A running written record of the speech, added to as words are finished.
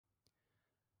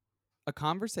A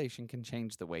conversation can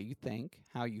change the way you think,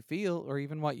 how you feel, or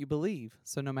even what you believe.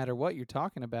 So, no matter what you're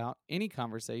talking about, any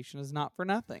conversation is not for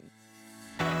nothing.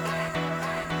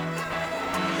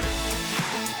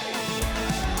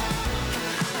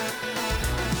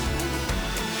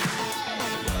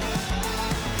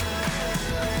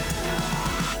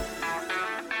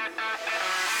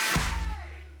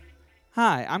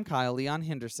 Hi, I'm Kyle Leon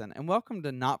Henderson, and welcome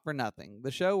to Not for Nothing,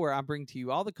 the show where I bring to you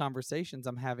all the conversations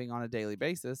I'm having on a daily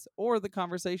basis or the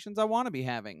conversations I want to be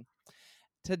having.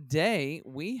 Today,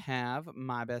 we have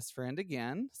my best friend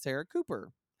again, Sarah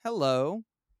Cooper. Hello.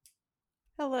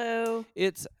 Hello.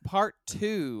 It's part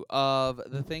 2 of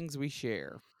the things we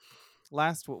share.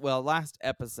 Last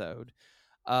episode,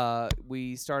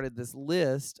 we started this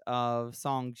list of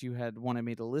songs you had wanted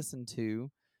me to listen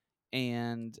to,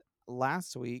 and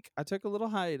last week I took a little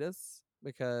hiatus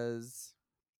because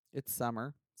it's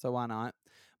summer, so why not?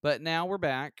 But now we're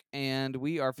back and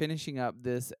we are finishing up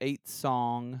this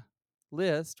 8-song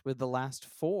list with the last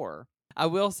 4. I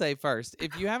will say first,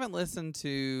 if you haven't listened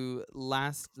to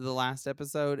the last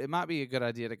episode, it might be a good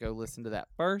idea to go listen to that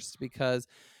first because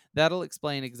that'll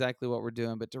explain exactly what we're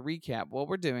doing. But to recap, what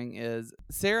we're doing is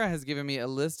Sarah has given me a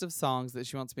list of songs that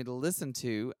she wants me to listen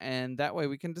to, and that way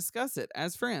we can discuss it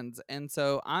as friends. And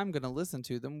so I'm going to listen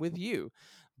to them with you.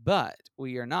 But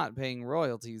we are not paying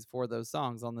royalties for those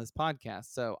songs on this podcast.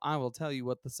 So I will tell you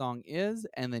what the song is,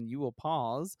 and then you will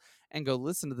pause and go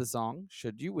listen to the song,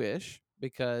 should you wish,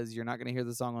 because you're not going to hear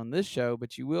the song on this show,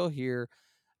 but you will hear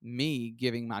me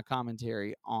giving my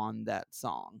commentary on that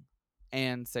song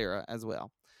and Sarah as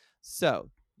well. So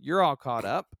you're all caught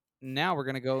up. Now we're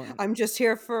going to go. I'm just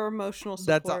here for emotional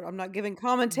That's support. I'm not giving that's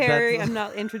commentary. I'm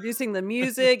not introducing the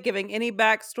music, giving any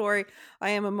backstory.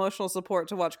 I am emotional support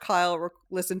to watch Kyle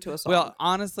listen to a song. well,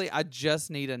 honestly, I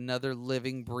just need another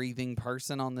living, breathing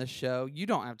person on this show. You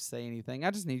don't have to say anything.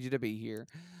 I just need you to be here.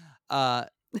 Uh,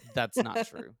 that's not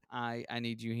true. I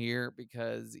need you here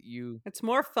because It's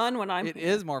more fun when I'm it here.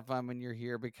 is more fun when you're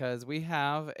here because we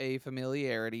have a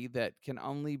familiarity that can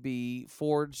only be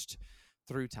forged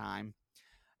through time.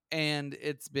 And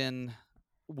it's been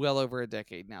well over a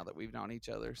decade now that we've known each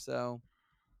other. So,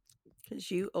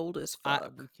 Because you old as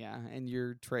fuck. yeah, and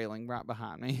you're trailing right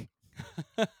behind me.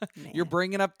 You're Man.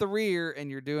 bringing up the rear and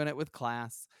you're doing it with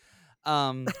class.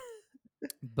 Um,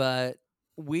 but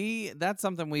that's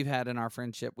something we've had in our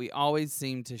friendship. We always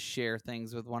seem to share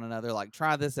things with one another, like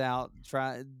try this out,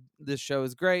 try this show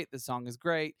is great, this song is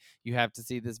great, you have to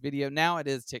see this video. Now it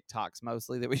is TikToks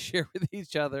mostly that we share with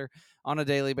each other on a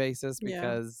daily basis Yeah.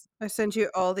 because I send you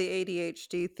all the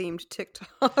ADHD themed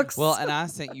well, TikToks. and I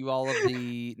sent you all of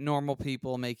the normal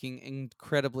people making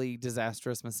incredibly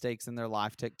disastrous mistakes in their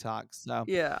life TikToks. So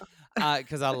Yeah.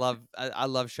 because I love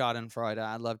Schadenfreude.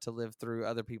 I love to live through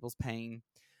other people's pain.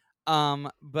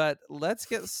 But let's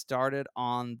get started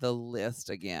on the list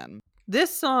again.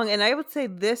 This song, and I would say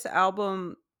this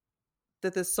album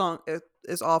that this song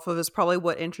is off of is probably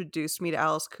what introduced me to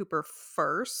Alice Cooper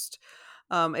first.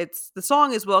 It's the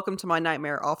song is "Welcome to My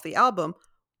Nightmare" off the album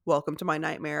 "Welcome to My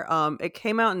Nightmare." It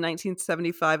came out in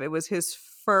 1975. It was his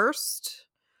first,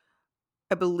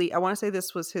 I believe. I want to say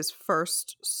this was his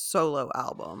first solo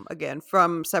album. Again,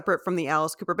 from separate from the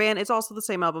Alice Cooper band. It's also the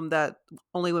same album that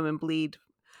 "Only Women Bleed"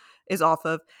 is off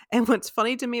of. And what's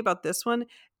funny to me about this one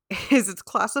is it's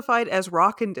classified as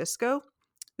rock and disco.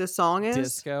 The song is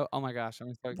Disco. Oh my gosh, I'm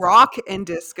so excited. rock and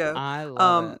disco. I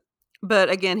love Um, it. but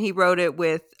again, he wrote it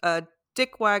with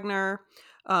Dick Wagner,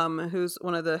 who's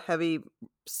one of the heavy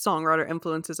songwriter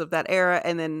influences of that era,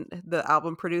 and then the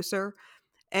album producer.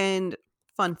 And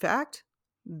fun fact,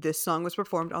 this song was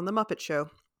performed on The Muppet Show.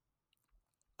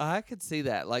 I could see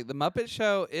that. Like the Muppet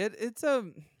Show,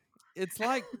 it's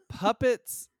like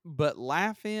puppets but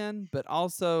laugh in, but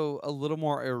also a little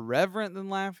more irreverent than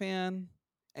laugh in.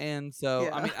 And so,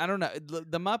 I Yeah. mean, I don't know.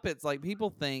 The Muppets, like people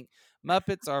think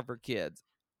Muppets are for kids.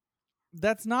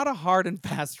 That's not a hard and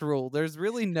fast rule. There's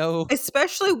really no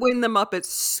Especially when the Muppets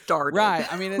started.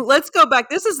 right. I mean, it's Let's go back.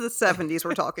 This is the 70s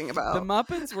we're talking the about.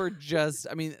 Muppets were just,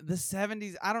 I mean, the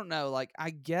 70s, I don't know, like I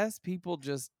guess people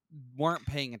just weren't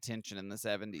paying attention in the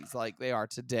 70s like they are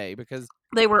today because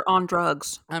They were on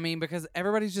drugs. I mean, because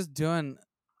everybody's just doing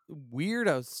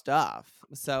weirdo stuff.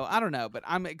 So I don't know, but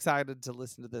I'm excited to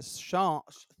listen to this song.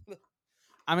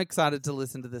 I'm excited to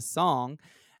listen to this song.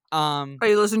 Are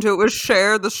you listening to it with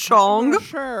Cher, the I'm song? gonna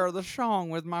share the song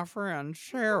with my friend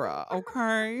Sarah,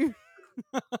 okay?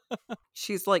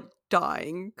 She's like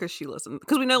dying because she listened.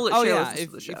 Because we know that Oh Cher yeah, listens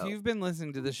to the if show. you've been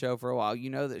listening to the show for a while, you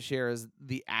know that Cher is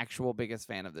the actual biggest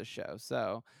fan of this show.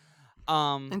 So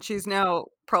And she's now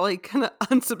probably gonna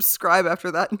unsubscribe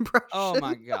after that Oh impression.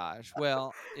 my gosh.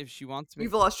 Well, if she wants me,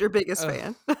 You've lost your biggest ugh,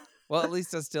 fan. well, at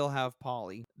least I still have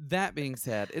Polly. That being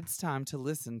said, it's time to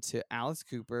listen to Alice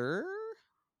Cooper.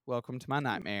 Welcome to my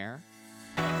nightmare.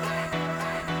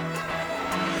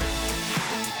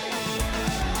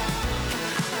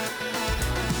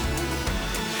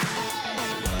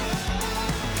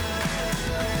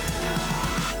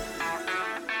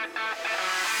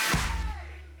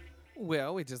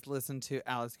 Well, we just listened to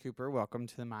Alice Cooper. Welcome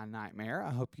to my nightmare.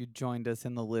 I hope you joined us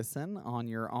in the listen on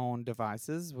your own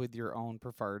devices with your own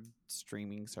preferred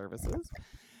streaming services.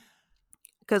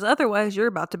 Because otherwise, you're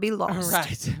about to be lost.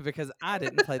 Right, because I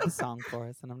didn't play the song for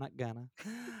us, and I'm not gonna.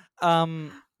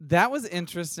 That was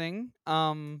interesting.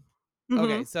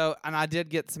 Okay, Mhm. so and I did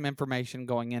get some information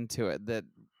going into it that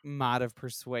might have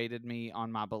persuaded me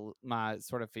on my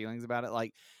sort of feelings about it.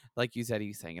 Like you said,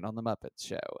 he sang it on the Muppets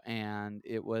show, and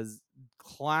it was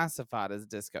classified as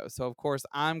disco. So of course,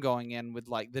 I'm going in with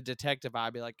like the detective eye,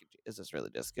 be like, "Is this really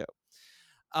disco?"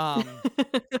 Um,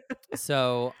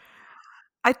 so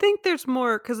I think there's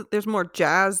more because there's more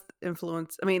jazz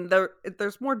influence. I mean,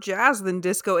 there's more jazz than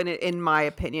disco in it, in my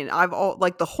opinion. I've all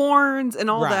like the horns and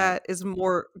all right. that is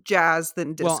more jazz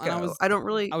than Well, and disco. I don't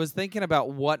really. I was thinking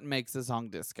about what makes a song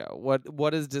disco.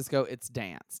 What is disco? It's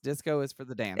dance. Disco is for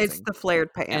the It's dancing. the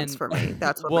flared pants And for me.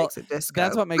 That's what well, makes it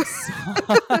that's disco. what makes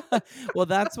well,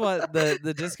 that's what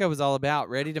the disco was all about.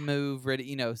 Ready to move,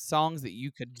 ready, songs that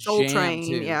you could Soul jam Train,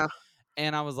 to. yeah.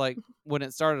 And I was like, when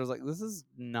it started, I was like, this is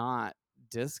not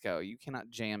disco. You cannot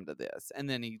jam to this. And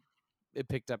then it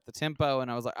picked up the tempo,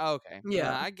 and I was like, oh, okay, Yeah.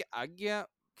 yeah, I get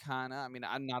kind of. I mean,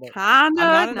 I'm Kinda,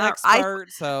 not an no, I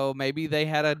expert, so maybe they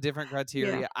had a different yeah.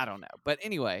 criteria. I don't know. But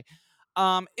anyway,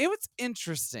 it was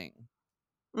interesting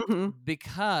Mhm,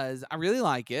 because I really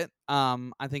like it.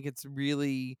 I think it's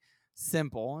really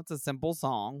simple. It's a simple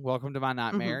song. Welcome to my mhm.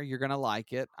 nightmare. You're gonna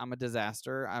like it. I'm a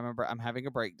disaster. I'm having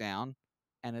a breakdown,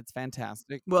 and it's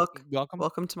fantastic. Welcome,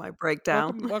 Welcome to my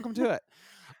breakdown. welcome to it.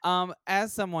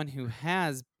 As someone who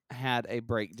has had a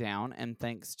breakdown, and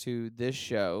thanks to this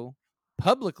show,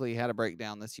 publicly had a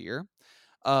breakdown this year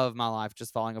of my life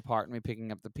just falling apart and me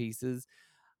picking up the pieces.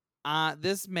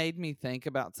 This made me think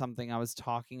about something I was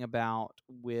talking about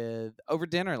with over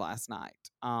dinner last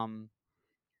night.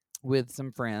 With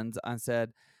some friends, I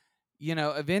said,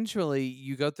 eventually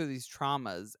you go through these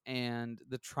traumas, and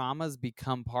the traumas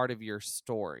become part of your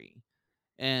story.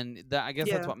 And I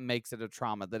guess that's Yeah. what makes it a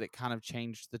trauma, that it kind of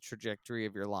changed the trajectory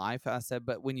of your life. I said,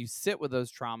 but when you sit with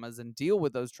those traumas and deal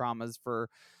with those traumas for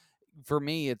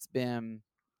me, it's been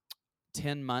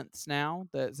 10 months now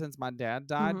that since my dad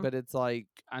died, Mhm. but it's like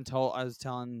I was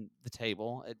telling the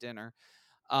table at dinner,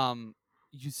 um,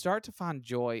 you start to find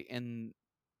joy in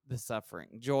the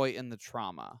suffering, joy in the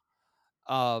trauma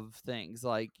of things.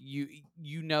 Like you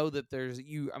know that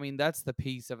I mean, that's the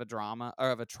piece of a drama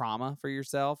or of a trauma for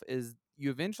yourself, is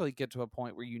you eventually get to a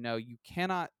point where you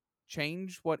cannot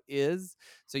change what is,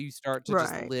 so you start to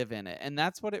just Right. live in it. And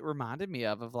that's what it reminded me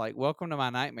of like, welcome to my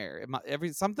nightmare.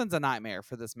 Every something's a nightmare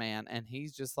for this man, and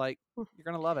he's just like, you're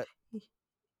gonna love it.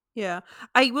 Yeah.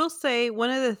 I will say one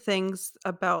of the things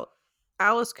about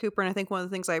Alice Cooper, and I think one of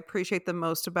the things I appreciate the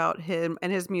most about him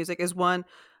and his music is one,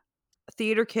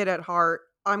 theater kid at heart.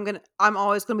 I'm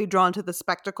always gonna be drawn to the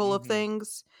spectacle of Hmm.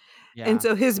 things. And Yeah.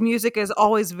 so his music is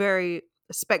always very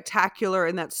spectacular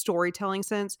in that storytelling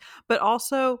sense, but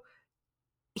also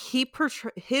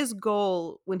his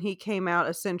goal when he came out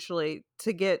essentially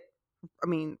to get, I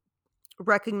mean,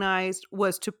 recognized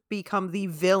was to become the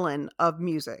villain of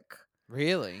music.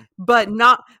 Really. But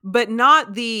not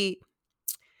the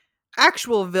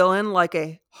actual villain like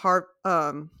a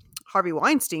Harvey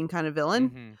Weinstein kind of villain,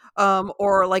 Hmm.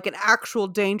 or like an actual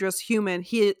dangerous human.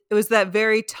 It was that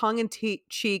very tongue in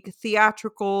cheek,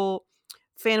 theatrical,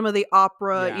 Phantom of the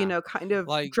Opera, Yeah. kind of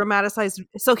Like, dramatized.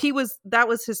 So that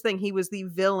was his thing. He was the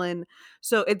villain.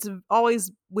 So it's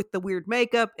always with the weird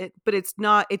makeup, but it's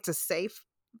not. It's a safe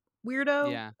weirdo,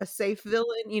 yeah. a safe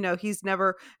villain. He's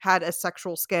never had a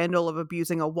sexual scandal of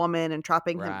abusing a woman and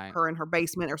trapping Right. her in her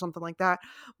basement or something like that.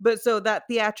 But so that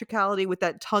theatricality with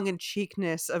that tongue in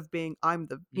cheekness of being, I'm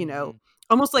the, Hmm.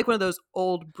 almost like one of those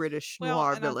old British Well,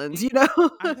 noir and villains, you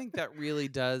know? I think that really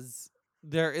does.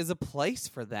 There is a place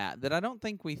for that I don't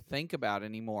think we think about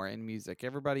anymore in music.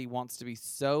 Everybody wants to be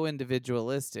so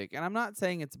individualistic, and I'm not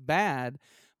saying it's bad,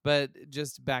 but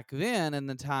just back then in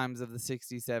the times of the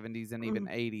 60s, 70s, and even Mhm,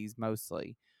 80s,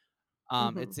 mostly,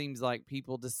 it mhm. seems like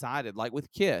people decided, like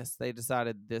with Kiss, they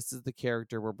decided this is the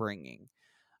character we're bringing.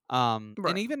 And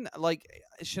Right. even like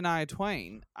Shania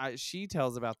Twain, she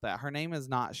tells about that. Her name is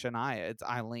not Shania; it's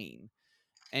Eileen,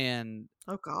 And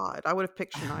Oh god, I would have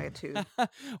picked Shania too.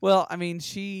 well, I mean,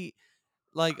 she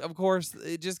like, of course,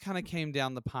 it just kind of came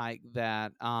down the pike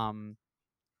that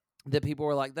that people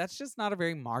were like, that's just not a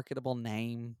very marketable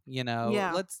name, you know.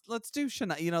 Yeah. Let's do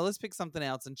Shania, you know, let's pick something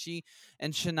else. And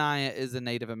Shania is a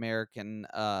Native American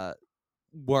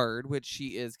word, which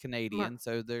she is Right. Canadian,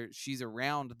 so she's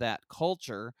around that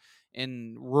culture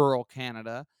in rural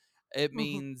Canada. It Mhm.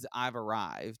 means I've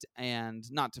arrived. And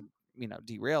not to, you know,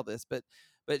 derail this, but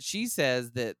she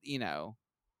says that, you know,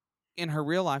 in her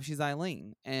real life she's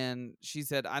Eileen, and she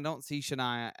said, I don't see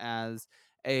Shania as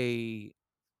a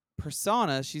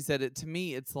persona. She said, it to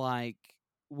me, it's like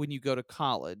when you go to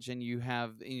college and you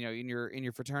have, you know, in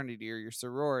your fraternity or your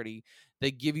sorority,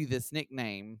 they give you this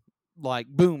nickname like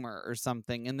Boomer or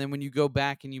something, and then when you go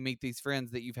back and you meet these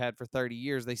friends that you've had for 30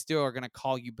 years, they still are going to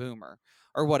call you Boomer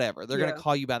or whatever. They're going to Yeah.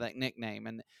 call you by that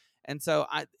nickname. And so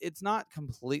it's not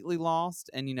completely lost.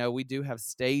 And you know, we do have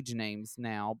stage names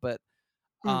now, but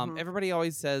Mhm. everybody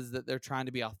always says that they're trying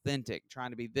to be authentic, trying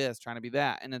to be this, trying to be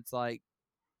that, and it's like,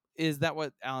 is that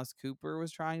what Alice Cooper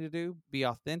was trying to do? Be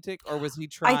authentic, or was he I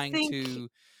trying think to,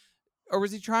 or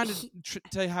was he trying to he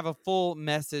to have a full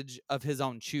message of his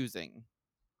own choosing?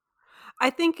 I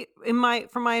think in my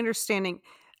from my understanding,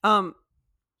 um,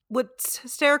 what's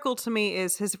hysterical to me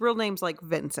is his real name's like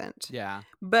Vincent, Yeah,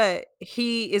 but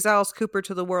he is Alice Cooper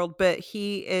to the world, but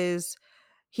he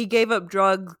gave up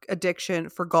drug addiction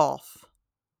for golf.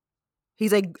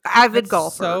 He's a avid that's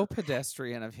golfer. so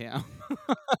pedestrian of him.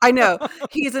 I know.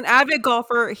 He's an avid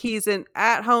golfer, he's an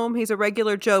at home, he's a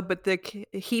regular Joe, but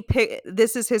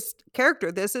this is his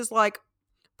character. This is like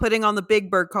putting on the Big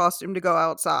Bird costume to go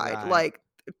outside, Right. like,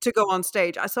 to go on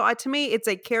stage. To me, it's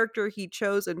a character he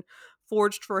chose and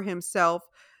forged for himself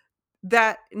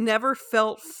that never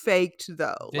felt faked,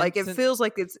 though. Like, it Vincent feels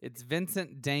like it's it's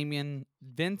Vincent Damon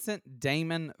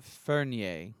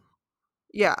Fernier.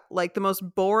 yeah, like, the most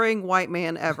boring white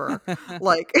man ever.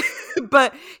 Like,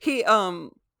 but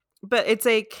but it's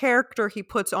a character he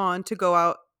puts on to go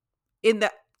out in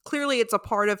that clearly it's a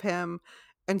part of him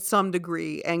in some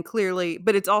degree, and clearly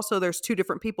but it's also there's 2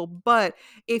 different people, but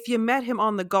if you met him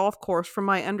on the golf course, from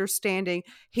my understanding,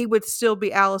 he would still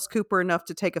be Alice Cooper enough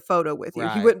to take a photo with you. He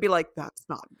Right. wouldn't be like, "That's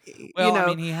not me," you Well, I know?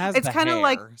 mean, he has It's the kinda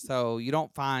like hair, so you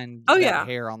don't find oh, that yeah.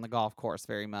 hair on the golf course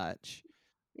very much.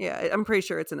 Yeah, I'm pretty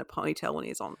sure it's in a ponytail when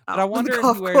he's on But I out on the wonder if he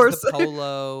golf wears the course.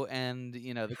 polo and,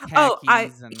 you know, the Oh, I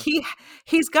khakis and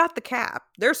he's got the cap.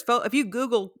 If you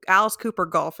Google Alice Cooper I'm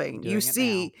golfing, you doing it now.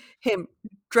 see him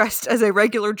dressed as a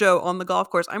regular Joe on the golf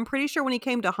course. I'm pretty sure when he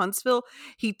came to Huntsville,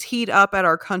 he teed up at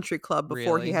our country club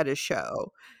before he Really? had his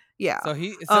show. Yeah. So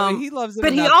he loves it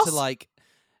But he enough to, also like,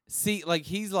 see, like,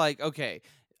 he's like, "Okay,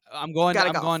 gotta I'm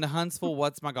golf. going to Huntsville,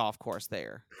 what's my golf course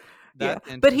there?" Yeah. That's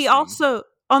But he interesting. also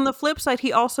on the flip side,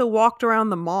 he also walked around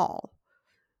the mall.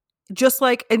 Just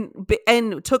like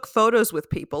and took photos with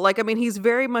people. Like, I mean, he's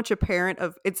very much a parent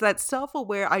of it's that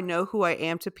self-aware, I know who I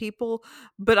am to people,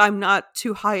 but I'm not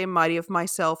too high and mighty of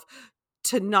myself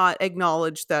to not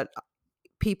acknowledge that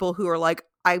people who are like,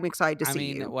 "I'm excited to I see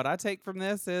mean, you." what I take from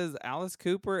this is Alice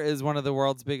Cooper is one of the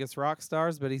world's biggest rock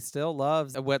stars, but he still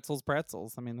loves Wetzel's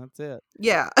Pretzels. I mean, that's it.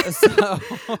 Yeah. So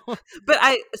But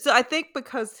I think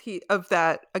because he of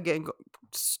that again,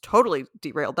 totally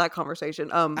derailed that conversation.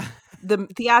 The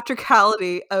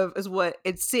theatricality of is what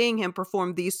it's seeing him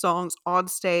perform these songs on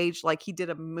stage, like he did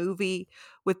a movie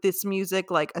with this music,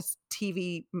 like a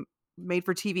TV made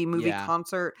for TV movie yeah.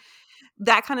 concert.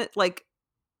 That kind of like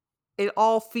it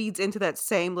all feeds into that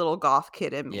same little goth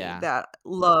kid in me Yeah. that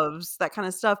loves that kind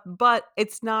of stuff, but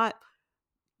it's not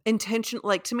intention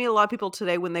like to me a lot of people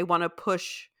today when they want to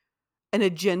push an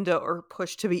agenda or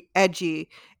push to be edgy,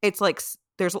 it's like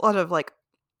there's a lot of like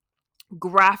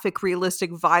graphic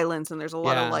realistic violence and there's a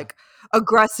lot of Yeah. like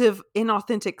aggressive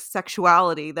inauthentic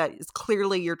sexuality that is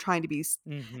clearly you're trying to be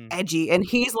Mhm. edgy and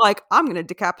he's like I'm going to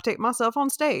decapitate myself on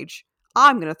stage.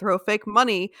 I'm going to throw fake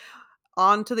money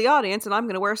onto the audience and I'm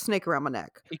going to wear a snake around my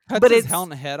neck. He cuts But his it's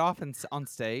helmet head off on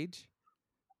stage.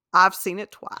 I've seen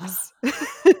it twice.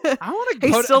 I wanna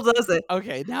He go still to does it.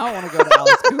 okay, now I wanna go to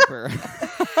Alice Cooper.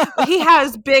 He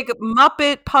has big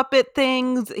Muppet puppet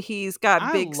things. He's got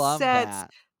I big love sets.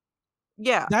 that.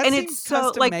 Yeah, That and it's seems so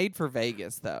custom like made for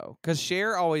Vegas, though, because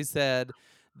Cher always said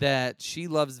that she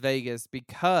loves Vegas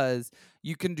because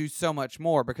you can do so much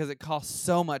more because it costs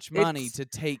so much money it's to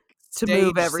take to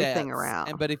move stage everything sets,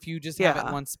 around. but if you just have it in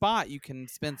Yeah, one spot, you can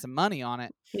spend some money on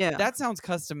it. yeah. That sounds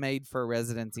custom made for a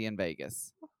residency in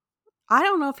Vegas. I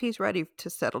don't know if he's ready to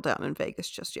settle down in Vegas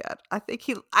just yet. I think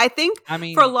I for a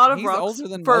mean, lot of he's rocks older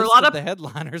than for a most lot of of the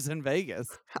headliners in Vegas.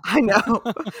 I know.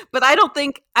 But I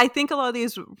think a lot of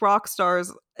these rock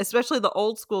stars, especially the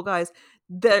old school guys,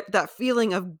 that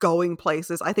feeling of going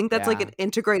places, I think that's like Yeah. an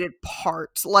integrated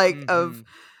part, like, of Mhm.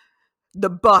 the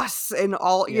bus and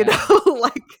all, Yeah.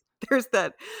 like, there's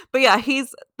that. But yeah,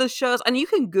 he's the shows, and you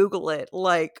can Google it,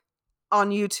 like,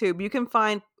 on YouTube. You can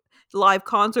find live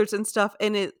concerts and stuff,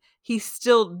 and he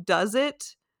still does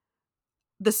it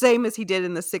the same as he did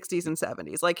in the 60s and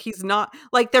 70s. Like, he's not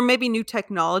like, there may be new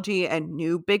technology and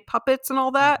new big puppets and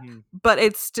all that, Mhm. but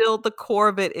it's still the core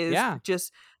of it is Yeah.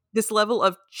 just this level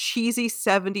of cheesy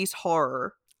 70s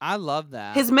horror. I love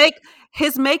that. His make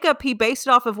his makeup, he based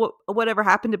it off of whatever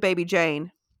happened to Baby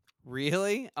Jane.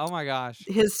 Really? Oh my gosh.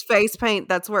 His face paint,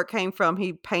 that's where it came from.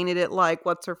 He painted it like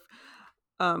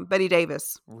Betty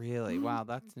Davis. Really? Wow,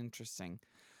 that's interesting.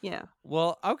 Yeah,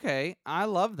 Well, okay. I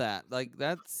love that. Like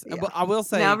that's yeah. but I will Now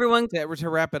say to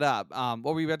wrap it up.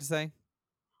 What were you about to say?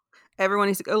 everyone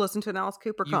needs to go listen to an Alice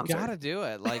Cooper You concert. gotta do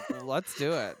it. Like, let's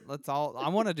do it. Let's all. I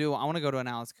want to go to an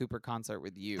Alice Cooper concert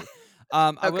with you.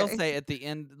 I will Okay. say at the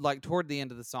end, like toward the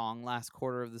end of the song, last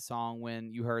quarter of the song,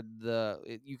 when you heard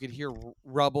you could hear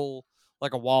rubble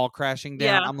like a wall crashing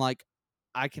down. Yeah, I'm like,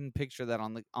 I can picture that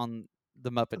on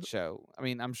the Muppet Show. I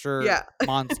mean, I'm sure yeah,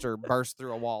 Monster burst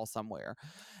through a wall somewhere.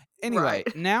 right, Anyway,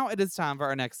 now it is time for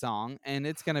our next song, and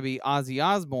it's going to be Ozzy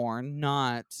Osbourne,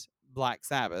 not Black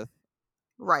Sabbath.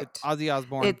 It's right. Ozzy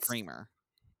Osbourne, It's Dreamer.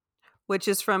 which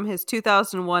is from his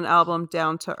 2001 album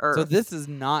Down to So Earth. this is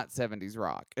not 70s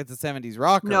rock. It's a 70s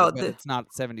rocker, No, but it's not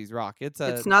 70s rock. It's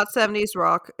it's a not 70s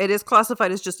rock. It is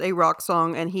classified as just a rock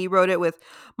song, and he wrote it with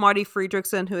Marty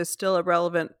Friedrichsen, who is still a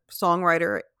relevant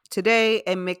songwriter today,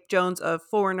 and Mick Jones of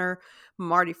Foreigner.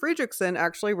 Marty Friedrichsen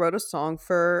actually wrote a song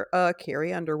for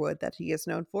Carrie Underwood that he is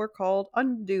known for called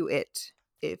Undo It.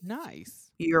 If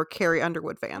nice. you're a Carrie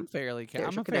Underwood fan, there's I'm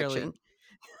your a fairly connection.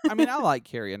 I mean, I like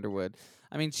Carrie Underwood.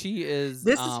 I mean, she is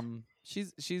This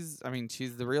is, she's I mean,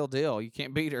 she's the real deal. You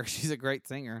can't beat her. She's a great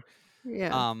singer.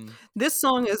 yeah. Um This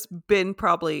song has been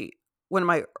probably one of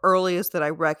my earliest that I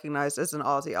recognized as an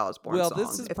Ozzy Osbourne well, this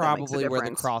song, is if that makes a probably where the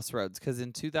difference. crossroads cuz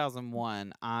in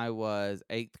 2001 I was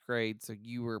 8th grade, so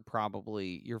you were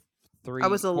probably you're I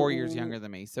was 4 years younger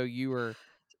than me. So you were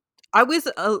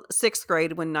 6th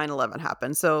grade when 9/11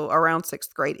 happened, so around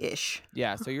 6th grade-ish.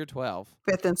 yeah, so you're 12.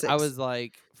 5th and I 6th. was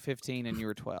like 15 and you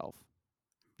were 12.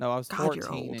 No, I was God, you're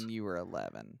 14 old. and you were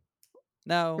 11. You're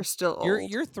No, still old.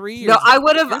 you're 3 No,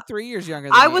 years you're 3 years younger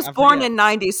than I me. was I born forget. in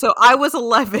 '90, so I was Yeah,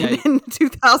 11 in yeah.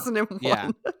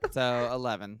 2001. So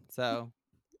 11. So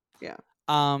Yeah.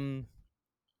 um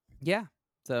yeah.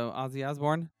 So Ozzy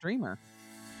Osbourne, Dreamer.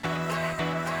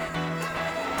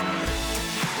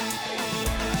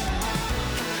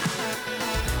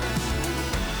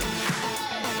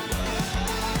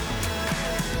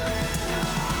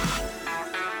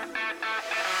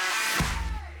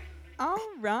 All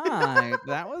right.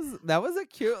 That was a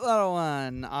cute little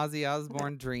one. Ozzy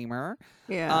Osbourne, Dreamer.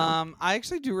 Yeah. I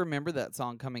actually do remember that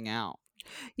song coming out.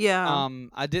 Yeah.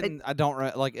 It I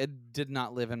don't like it did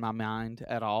not live in my mind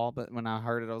at all, but when I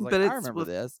heard it I was like, but I it's remember with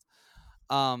this.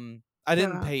 I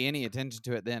didn't yeah. pay any attention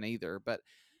to it then either, but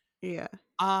Yeah.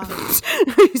 uh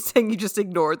You're saying you just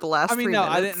ignored the I last mean 3 no,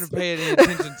 I minutes. didn't pay any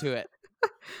attention to it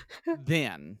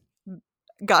then. I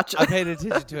Gotcha. paid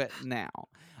attention to it now.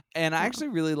 And I Yeah. actually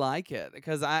really like it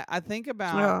because I think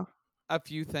about Yeah. a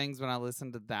few things when I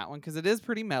listen to that one because it is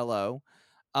pretty mellow.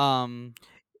 Um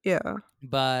Yeah.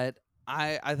 but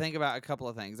I think about a couple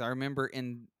of things. I remember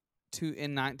in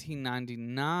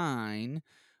 1999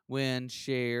 when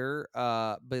Cher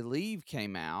Believe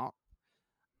came out,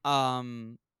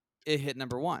 um it hit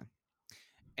number 1. Mhm.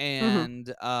 And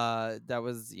that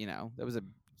was, that was a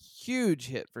huge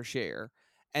hit for Cher.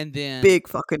 And then Big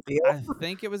fucking deal. I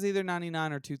think it was either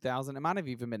 99 or 2000. It might have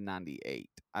even been 98.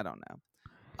 I don't know.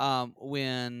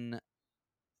 When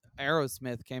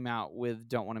Aerosmith came out with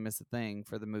Don't Want to Miss a Thing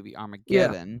for the movie Yeah.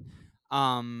 Armageddon.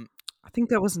 Um, I think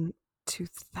that was in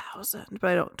 2000, but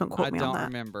I don't I quote me on don't that.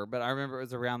 remember, but I remember it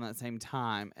was around that same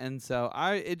time. And so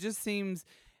it just seems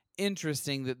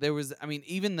interesting that there was, I mean,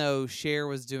 even though Cher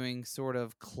was doing sort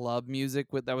of club music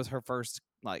that was her first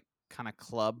like kind of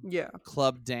Yeah.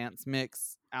 club dance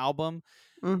mix album.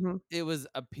 Mhm. It was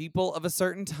a people of a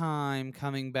certain time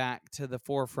coming back to the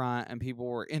forefront and people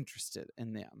were interested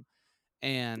in them.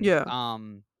 And Yeah.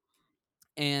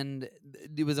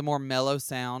 it was a more mellow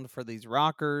sound for these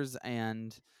rockers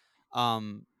and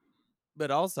um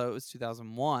but also it was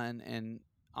 2001 and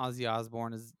Ozzy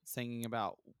Osbourne is singing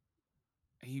about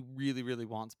he really really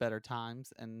wants better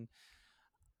times and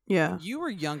Yeah. you were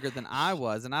younger than I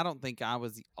was, and I don't think I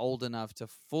was old enough to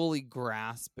fully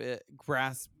grasp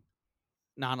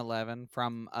 9/11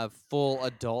 from a full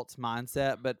adult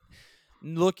mindset, but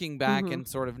looking back Mhm. and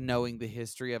sort of knowing the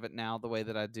history of it now the way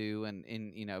that I do, and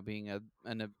in being a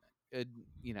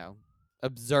you know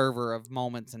observer of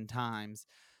moments and times,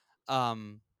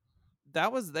 um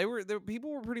that was they were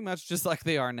people were pretty much just like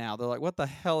they are now. They're like, what the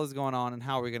hell is going on, and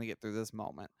how are we going to get through this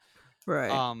moment?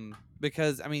 Right.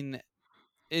 Because I mean,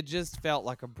 it just felt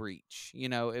like a breach.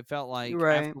 It felt like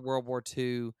Right. after World War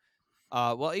II.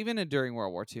 Well, even during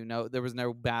World War II, no, there was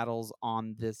no battles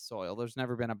on this soil. There's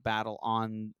never been a battle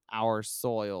on our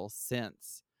soil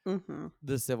since Mhm.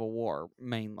 the Civil War,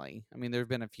 mainly. I mean, there have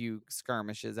been a few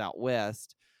skirmishes out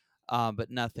west, but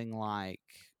nothing like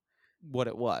what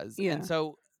it was. And Yeah.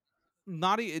 so,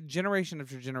 not generation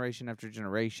after generation after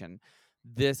generation,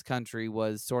 this country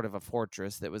was sort of a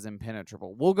fortress that was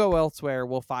impenetrable. We'll go elsewhere,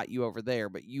 we'll fight you over there,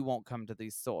 but you won't come to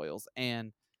these soils.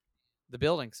 And the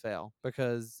buildings fell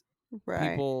because Right.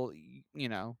 people,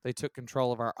 they took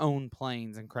control of our own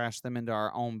planes and crashed them into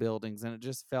our own buildings, and it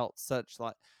just felt such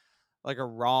like a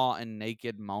raw and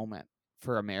naked moment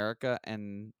for America,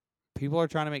 and people are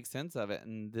trying to make sense of it.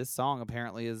 And this song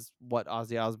apparently is what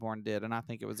Ozzy Osbourne did, and I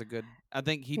think it was a good. I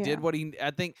think he did Yeah. what he.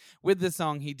 I think with this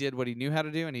song he did what he knew how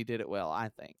to do, and he did it well. I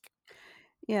think.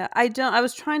 Yeah, I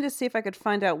was trying to see if I could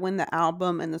find out when the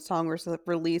album and the song was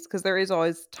released because there is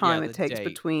always Yeah, time it the takes date.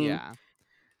 between Yeah,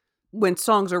 when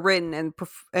songs are written and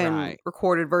and right.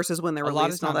 recorded versus when they're A lot of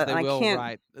released and all times that, they and I will can't.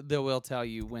 write. They will tell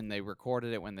you when they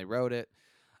recorded it, when they wrote it.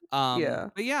 Yeah,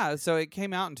 But yeah, so it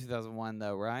came out in 2001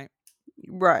 though, right?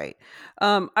 right.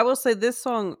 I will say this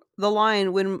song, the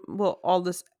line "When will all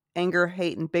this anger,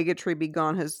 hate, and bigotry be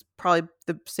gone?" is probably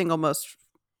the single most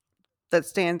that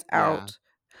stands Yeah.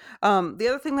 out. The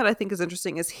other thing that I think is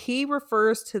interesting is he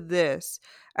refers to this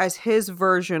as his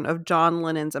version of John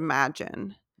Lennon's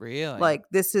 "Imagine." Really? Like,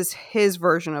 this is his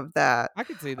version of that, I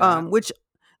could see that. which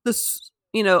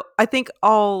I think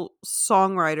all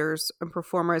songwriters and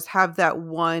performers have that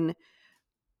one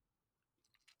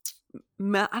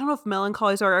I don't know if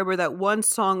melancholy is right, but that one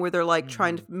song where they're, like,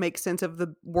 trying to Mhm. make sense of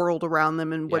the world around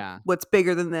them and Yeah, what's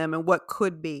bigger than them and what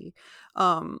could be.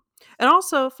 Um, and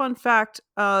also, fun fact,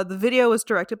 the video was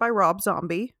directed by Rob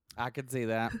Zombie, I could see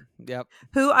that. Yep.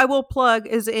 who I will plug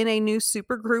is in a new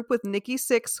super group with Nikki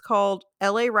Sixx called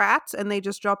LA Rats, and they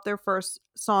just dropped their first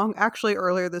song actually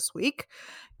earlier this week.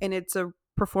 And it's a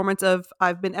performance of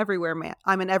 "I've Been Everywhere Man."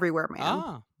 I'm an Everywhere Man,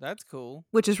 Ah, that's cool.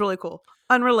 which is really cool.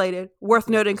 Unrelated, worth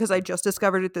That's noting because I interesting. just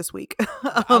discovered it this week.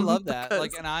 I love that.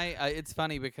 Like, Because and I it's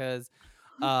funny because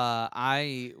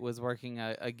I was working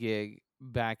a gig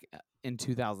back in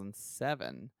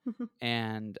 2007,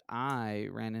 and I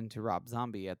ran into Rob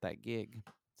Zombie at that gig.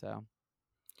 So,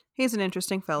 he's an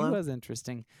interesting he fellow. was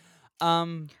interesting.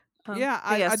 Um, yeah,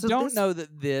 But yeah, I so don't this know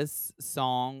that this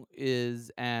song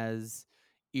is as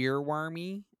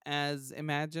earwormy as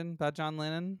 "Imagine" by John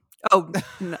Lennon. oh,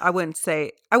 I wouldn't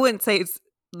say it's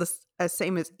as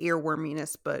same as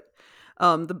earworminess, but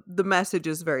the message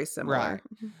is very Right. similar.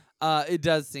 It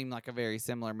does seem like a very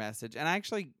similar message, and I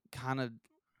actually kind of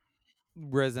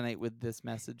resonate with this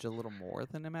message a little more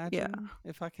than Yeah. "Imagine,"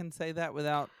 if I can say that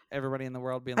without everybody in the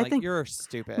world being I like, think "You're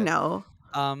stupid." no.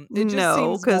 It just No,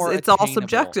 seems because more it's all attainable.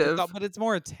 subjective. But it's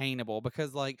more attainable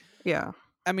because, like, Yeah.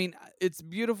 I mean, it's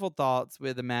beautiful thoughts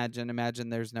with "Imagine." Imagine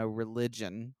there's no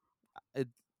religion. It,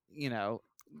 you know,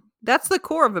 That's the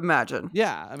core of Imagine.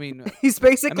 yeah. I mean, He's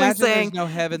basically imagine there's saying no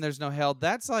heaven, there's no hell.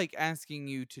 That's like asking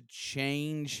you to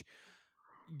change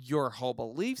your whole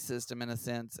belief system in a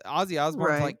sense. Ozzy Osbourne's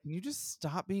right. like, "Can you just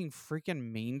stop being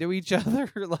freaking mean to each other?"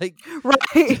 Like,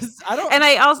 Right. just I don't And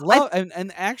I also I love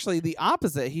and actually the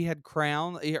opposite. He had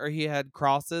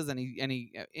crosses, and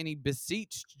he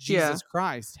beseeched yeah. Jesus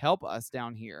Christ, help us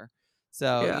down here.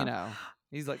 So, Yeah.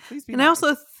 he's like, "Please be And nice."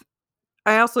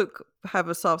 I also have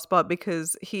a soft spot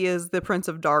because he is the Prince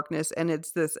of Darkness, and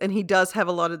he does have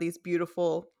a lot of these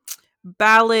beautiful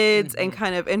ballads and Mhm.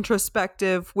 kind of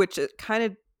introspective, which it kind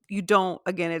of you don't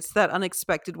again, it's that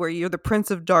unexpected where you're the Prince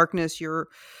of Darkness, you're,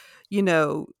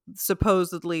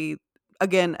 supposedly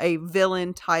again a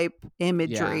villain type Yeah.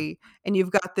 imagery, and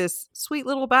you've got this sweet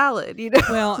little ballad.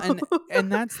 Well,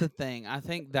 and that's the thing. I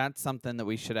think that's something that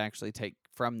we should actually take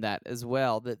from that as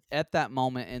well. That at that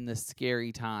moment in this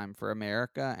scary time for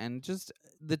America, and just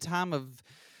the time of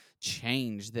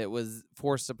change that was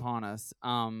forced upon us,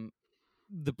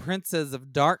 the princes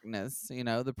of darkness,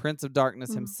 the prince of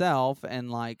darkness Mm, himself,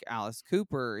 and like Alice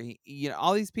Cooper,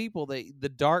 all these people, the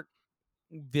dark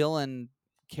villain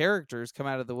characters come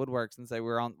out of the woodworks and say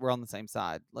we're on the same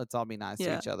side. Let's all be nice to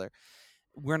yeah. each other.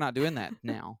 we're not doing that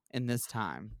now in this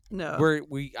time. No.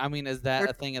 I mean, is that They're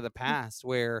a thing of the past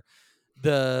where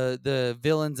the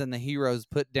villains and the heroes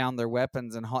put down their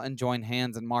weapons and join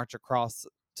hands and march across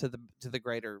to the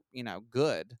greater,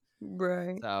 good?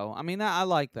 right. So, I mean, I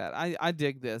like that. I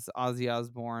dig this Ozzy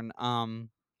Osbourne.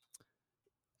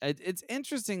 It's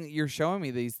interesting that you're showing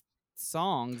me these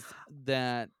songs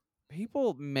that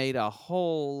people made a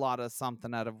whole lot of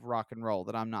something out of rock and roll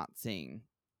that I'm not seeing.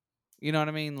 You know what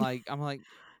I mean? Like, I'm like,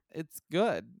 it's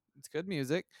good. It's good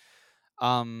music.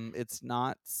 It's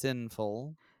not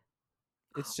sinful.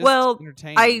 It's just Well,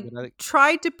 entertaining. I But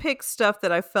tried to pick stuff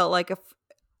that I felt like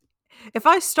if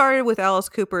I started with Alice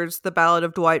Cooper's The Ballad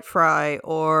of Dwight Fry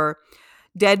or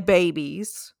Dead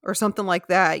Babies or something like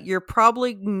that, you're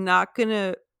probably not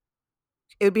gonna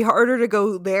it would be harder to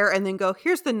go there and then go,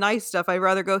 here's the nice stuff. I'd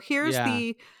rather go, here's yeah.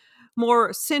 the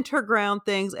more center ground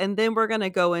things, and then we're gonna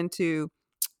go into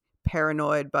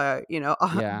Paranoid by,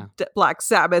 Yeah. Black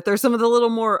Sabbath or some of the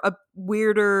little more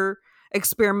weirder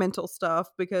experimental stuff,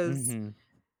 because Mhm.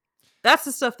 that's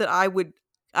the stuff that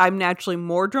I'm naturally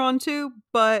more drawn to.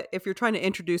 But if you're trying to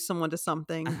introduce someone to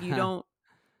something, you don't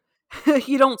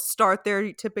you don't start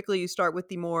there. Typically you start with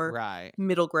the more Right.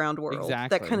 middle ground world that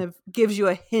kind Exactly. of gives you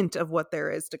a hint of what there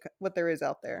is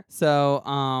out there. So,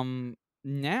 We're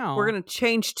now going to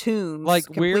change tunes like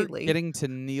we're completely. getting to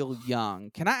Neil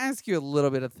Young. Can I ask you a little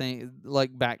bit of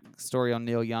like backstory on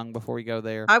Neil Young before we go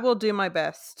there? I will do my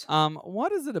best.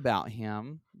 What is it about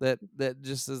him that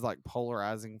just is like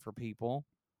polarizing for people?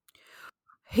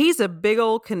 He's a big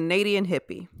old Canadian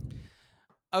hippie.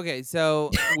 Okay,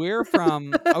 so we're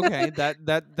from okay,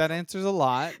 that answers a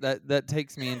lot. That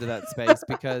takes me into that space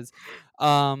because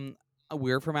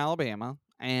we're from Alabama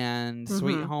and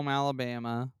Sweet Mhm. Home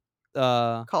Alabama.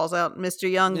 Uh Calls out Mr.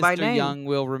 Young by Mr. name Young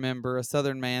will remember a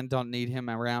southern man don't need him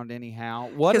around anyhow.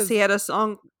 What cuz is he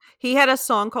had a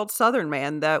song called Southern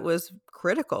Man that was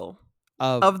critical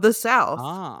of of the South.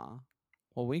 ah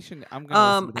well I'm going to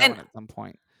listen to that And one at some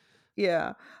point.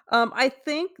 yeah. I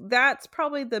think that's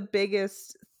probably the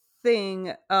biggest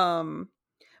thing.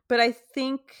 But I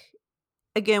think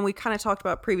again, we kind of talked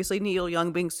about previously Neil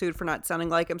Young being sued for not sounding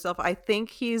like himself. I think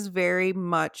he's very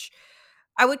much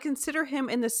I would consider him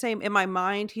in my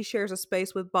mind, he shares a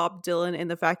space with Bob Dylan in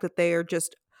the fact that they are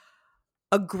just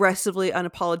aggressively,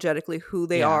 unapologetically who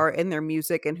they Yeah. are in their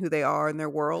music and who they are in their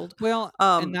world. Well,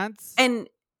 and Um, that's and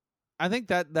I think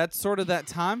that's sort of that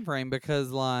time frame because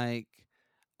like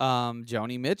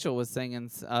Joni Mitchell was singing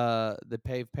the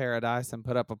paved paradise and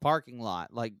put up a parking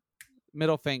lot. Like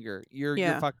middle finger.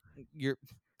 yeah, You're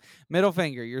middle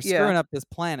finger. You're yeah, screwing up this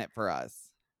planet for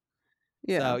us.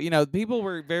 yeah, So, people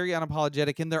were very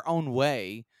unapologetic in their own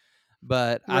way,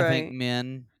 but I think right,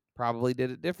 men probably did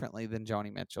it differently than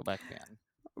Joni Mitchell back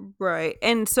then. right.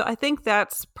 And so I think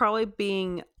that's probably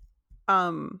being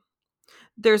um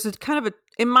there's a kind of a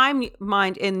in my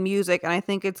mind in music, and I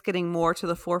think it's getting more to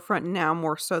the forefront now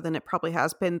more so than it probably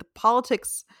has been. The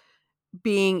politics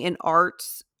being in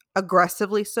arts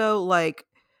aggressively so, like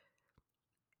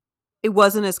it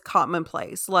wasn't as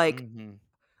commonplace. Like Mhm.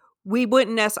 we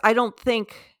wouldn't I don't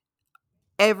think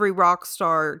every rock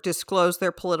star disclosed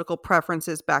their political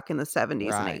preferences back in the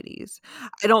 70s and Right. 80s.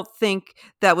 I don't think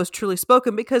that was truly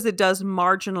spoken because it does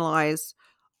marginalize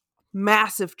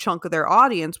massive chunk of their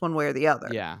audience one way or the other.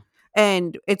 Yeah.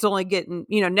 And it's only getting,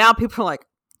 now people are like,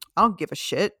 I don't give a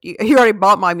shit. You already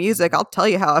bought my music. Mhm. I'll tell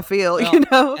you how I feel,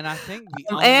 Well, and I think the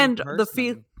only And the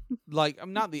feel, person, like,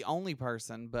 I'm not the only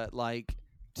person, but like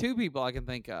two people I can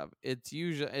think of. It's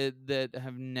usually that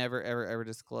have never ever ever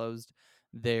disclosed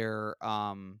their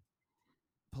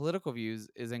political views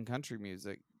is in country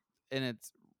music, and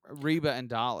it's Reba and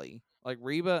Dolly. Like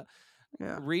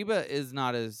yeah. Reba is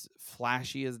not as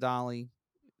flashy as Dolly.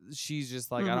 She's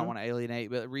just like I don't Mhm. want to alienate,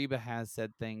 but Reba has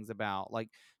said things about like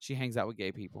she hangs out with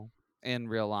gay people in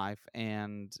real life,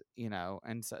 and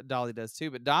and so Dolly does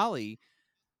too. But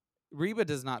Reba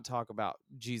does not talk about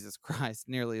Jesus Christ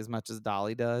nearly as much as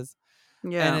Dolly does.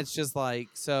 And Yeah. it's just like,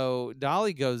 so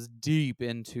Dolly goes deep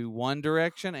into one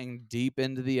direction and deep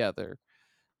into the other.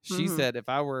 She Mhm. said, if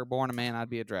I were born a man, I'd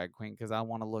be a drag queen because I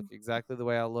want to look exactly the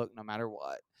way I look no matter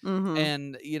what. Mhm.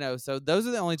 And, so those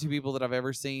are the only two people that I've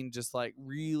ever seen just like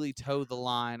really toe the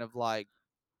line of like,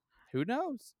 who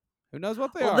knows? Who knows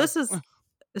what they Well, are?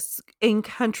 in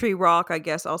country rock, I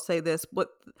guess I'll say this, what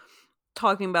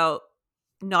talking about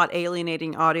not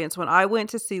alienating audience. When I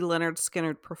went to see Leonard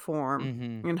Skinner perform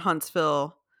Mm-hmm. in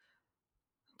Huntsville,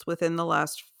 it's within the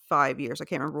last 5 years. I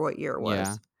can't remember what year it Yeah.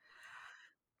 was.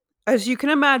 As you can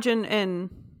imagine,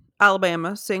 in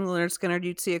Alabama, seeing Leonard Skinner,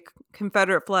 you'd see a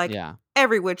Confederate flag Yeah.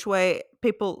 every which way.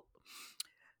 People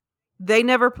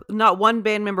not one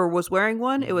band member was wearing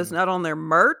one. It was Mhm. not on their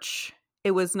merch.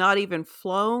 It was not even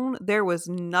flown. There was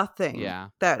nothing Yeah.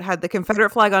 that had the Confederate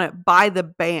flag on it by the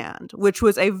band, which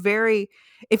was a very,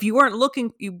 if you weren't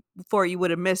looking for it, you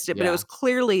would have missed it. But it Yeah. was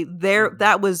clearly there.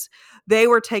 Mhm. They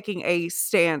were taking a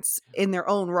stance in their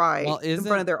own right Well, in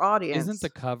front of their isn't the audience.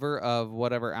 cover of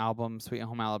whatever album Sweet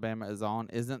Home Alabama is on,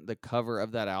 isn't the cover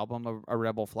of that album a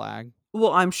rebel flag?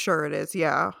 Well, I'm sure it is.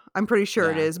 Yeah, I'm pretty sure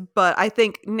it Yeah. is. But I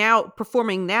think now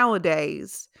performing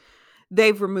nowadays,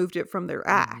 they've removed it from their Mhm.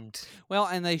 act. Well,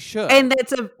 and they And should.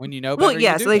 that's a When you know well, better, you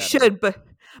yes, do they better. should,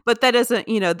 but that doesn't,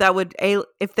 that would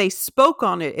if they spoke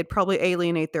on it, it'd probably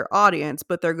alienate their audience,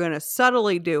 but they're gonna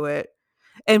subtly do it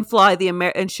and fly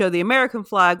and show the American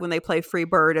flag when they play Free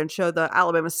Bird and show the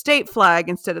Alabama state flag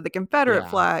instead of the Confederate Yeah.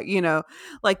 flag,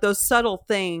 like those subtle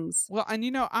things. Well, and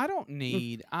I don't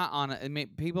need. I mean,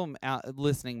 people out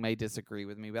listening may disagree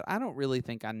with me, but I don't really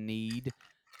think I need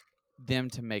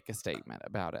them to make a statement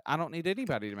about it. I don't need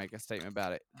anybody to make a statement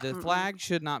about it. The Mm-mm. flag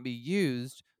should not be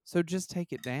used, so just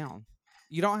take it down.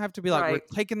 You don't have to be like, we're Right.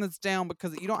 taking this down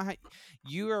because you don't have.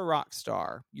 You're a rock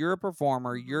star. You're a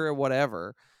performer. Mhm. You're a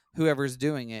whatever. Whoever's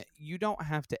doing it, you don't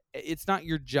have to. It's not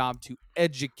your job to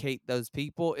educate those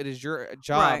people. It is your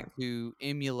job Right. to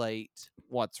emulate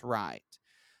what's right.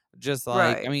 Just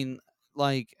like, I Right. mean,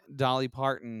 like Dolly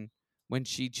Parton when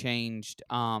she changed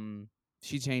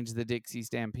the Dixie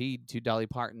Stampede to Dolly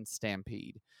Parton's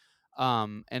Stampede.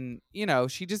 And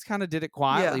she just kind of did it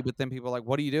quietly, Yeah. but then people were like,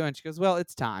 "What are you doing?" She goes, "Well,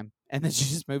 it's time." And then she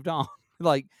just moved on.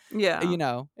 Like, Yeah.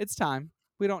 it's time.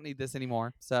 We don't need this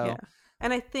anymore. Yeah. So,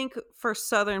 And I think for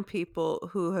Southern people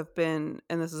who have been,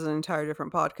 and this is an entire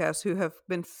different podcast, who have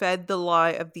been fed the lie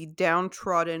of the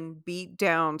downtrodden, beat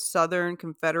down Southern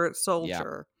Confederate yeah.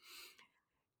 soldier,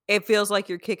 it feels like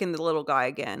you're kicking the little guy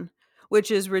again, which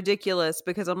is ridiculous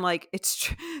because I'm like,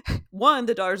 one,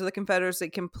 the Daughters of the Confederacy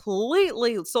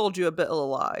completely sold you a bill of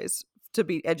lies to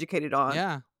be educated on.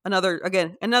 Yeah. Another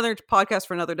podcast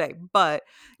for another day. But, Oh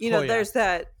yeah. there's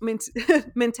that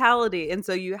mentality. And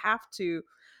so you have to,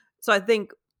 so I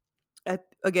think,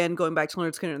 again, going back to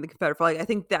Leonard Skinner and the Confederate flag, I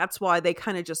think that's why they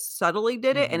kind of just subtly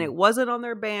did it. And Mhm. it wasn't on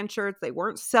their band shirts. They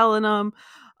weren't selling them.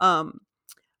 I'm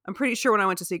pretty sure when I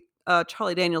went to see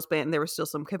Charlie Daniels band, there was still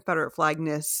some Confederate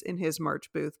flagness in his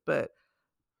merch booth, but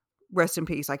rest in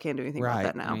peace. I can't do anything about Right.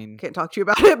 that I now. mean, Can't talk to you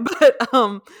about it.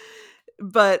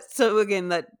 But so again,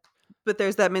 but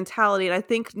there's that mentality. And I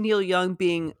think Neil Young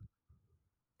being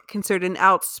considered an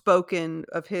outspoken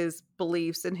of his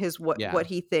beliefs and his yeah. what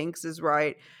he thinks is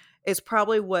right is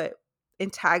probably what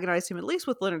antagonized him, at least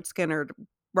with Leonard Skinner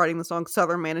writing the song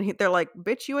Southern Man. And they're like,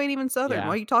 bitch, you ain't even Southern. Yeah.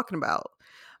 What are you talking about?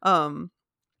 Um,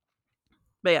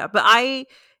 but yeah,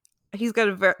 he's got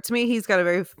to me, he's got a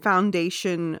very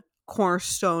foundation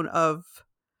cornerstone of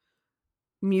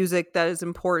music that is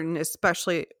important,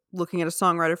 especially looking at a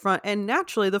songwriter front. And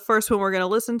naturally, the first one we're going to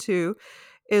listen to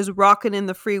is Rockin' in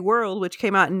the Free World, which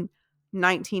came out in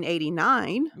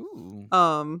 1989, Ooh.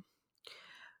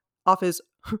 off his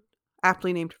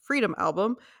aptly named Freedom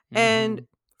album. And Mhm.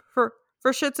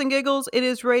 for shits and giggles, it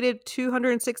is rated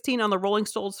 216 on the Rolling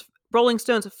Stones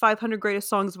 500 greatest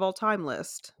songs of all time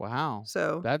list. Wow.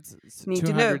 So That's need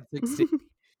to know. 260.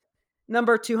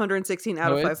 Number 216 out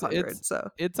So of it's 500. So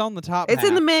it's on the top it's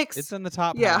in the half. mix. It's in the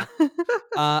top Yeah.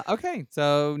 half. Okay,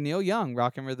 so Neil Young,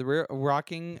 rocking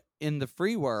in the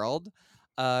free world.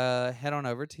 Head on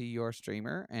over to your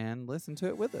streamer and listen to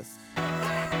it with us.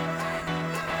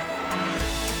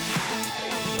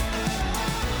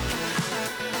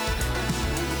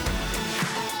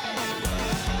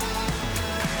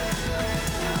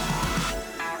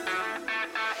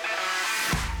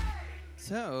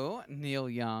 So Neil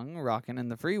Young, rocking in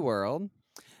the free world.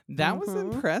 That was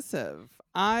impressive.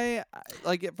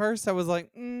 Like at first I was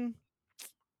like, I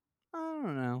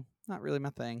don't know, not really my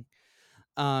thing.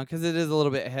 Because it is a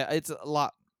little bit, it's a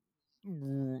lot,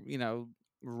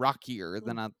 rockier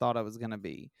than I thought I was gonna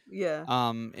be. Yeah.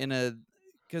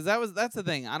 Because that's the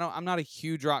thing. I'm not a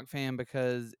huge rock fan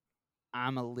because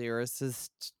I'm a lyricist.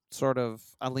 Sort of,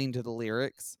 I lean to the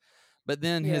lyrics, but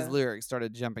then his Yeah. lyrics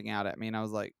started jumping out at me, and I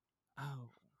was like, oh.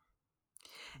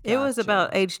 It was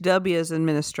about Gotcha. HW's It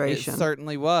administration.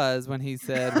 certainly was when he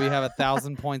said we have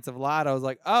 1,000 points of light. I was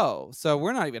like, oh, so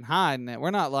we're not even hiding it. We're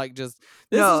not like this is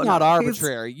not No.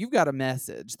 arbitrary. You've got a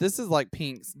message. This is like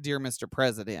Pink's Dear Mr.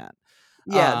 President.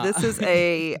 Yeah, this is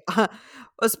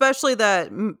especially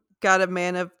that got a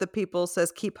man of the people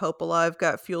says keep hope alive,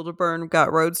 got fuel to burn,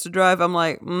 got roads to drive. I'm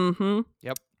like,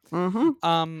 Yep.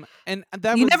 Mhm. And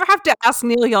that You was never have to ask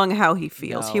Neil Young how he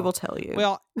feels. He no. will tell you.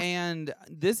 Well, and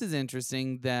this is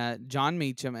interesting that John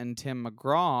Meacham and Tim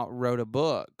McGraw wrote a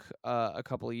book a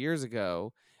couple of years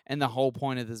ago, and the whole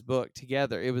point of this book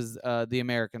together, it was the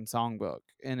American Songbook,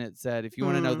 and it said if you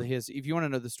want to know Mm. if you want to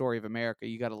know the story of America,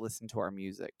 you got to listen to our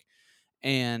music.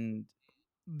 And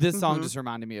this song Mhm. just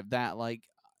reminded me of that. Like,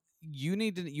 you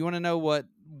want to know what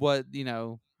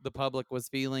the public was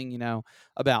feeling,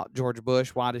 about George Bush.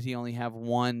 Why did he only have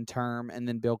one term, and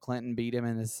then Bill Clinton beat him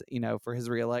in his, for his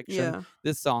reelection? Yeah.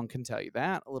 This song can tell you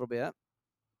that a little bit.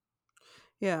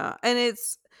 Yeah. And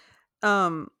it's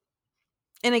um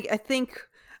and I think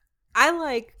I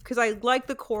like because I like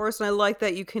the chorus and I like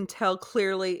that you can tell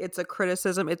clearly it's a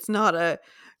criticism. It's not a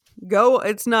go.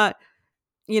 It's not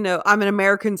I'm an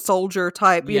American soldier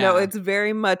type. Yeah. It's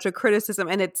very much a criticism,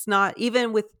 and it's not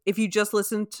even with if you just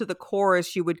listen to the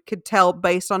chorus, you could tell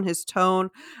based on his tone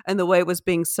and the way it was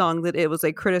being sung that it was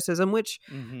a criticism. Which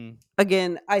Mm-hmm.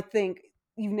 again, I think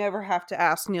you never have to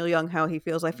ask Neil Young how he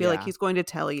feels. I feel like Yeah. he's going to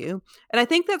tell you, and I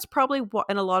think that's probably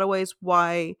in a lot of ways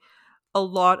why a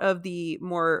lot of the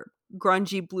more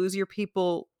grungy, bluesier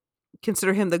people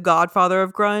consider him the godfather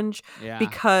of grunge Yeah.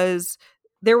 because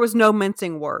there was no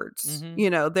mincing words.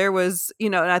 Mm-hmm. There was,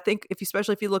 and I think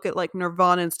especially if you look at like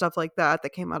Nirvana and stuff like that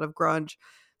came out of grunge,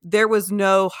 there was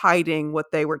no hiding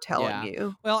what they were telling Yeah.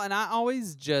 you. Well, and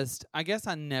I guess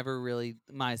I never really,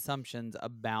 my assumptions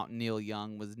about Neil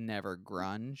Young was never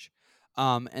grunge.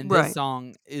 And this Right.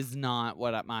 song is not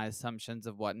my assumptions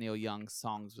of what Neil Young's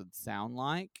songs would sound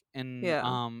like. And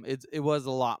Yeah. it was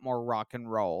a lot more rock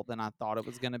and roll than I thought it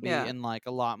was going to be, Yeah. and like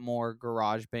a lot more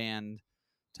garage band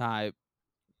type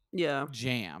Yeah.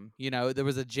 jam. There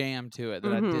was a jam to it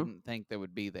that I Mhm. didn't think that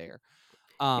would be there.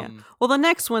 Yeah. Um, Well, the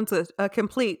next one's a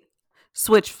complete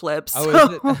switch flip. oh,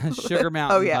 is it So Sugar oh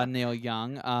Mountain by yeah. Neil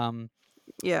Young?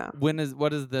 Yeah. What is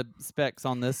the specs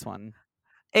on this one?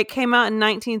 It came out in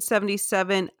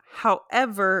 1977.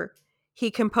 However, he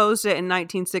composed it in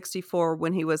 1964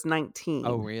 when he was Oh, 19.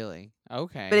 really? But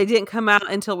Okay. it didn't come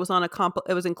out until it was on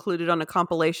it was included on a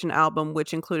compilation album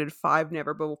which included 5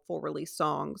 never before released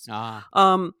songs. Ah,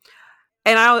 Um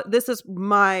and this is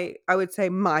I would say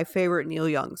my favorite Neil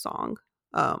Young song.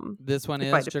 this one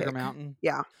If I is had to Sugar pick. Mountain?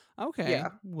 Yeah. Okay. Yeah.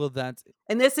 Well, that's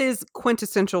And this is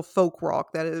quintessential folk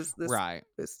rock. That is right.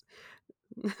 this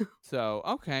So,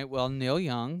 okay. Well, Neil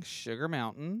Young, Sugar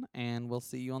Mountain, and we'll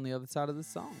see you on the other side of the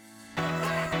song.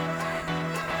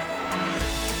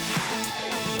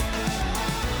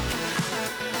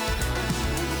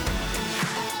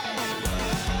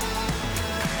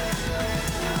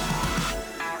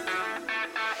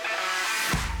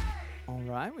 All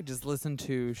right. We just listened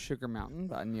to Sugar Mountain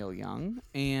by Neil Young,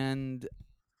 and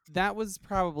that was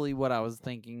probably what I was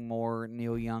thinking more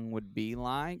Neil Young would be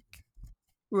like.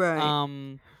 right.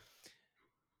 Um,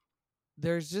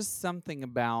 there's just something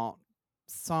about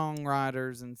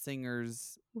songwriters and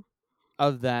singers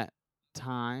of that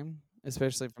time,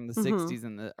 especially from the Mhm. 60s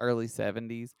and the early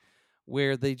 70s,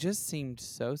 where they just seemed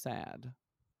so sad.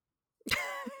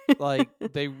 Like,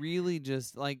 they really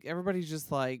just, like, everybody's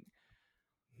just like,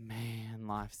 man,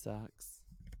 life sucks.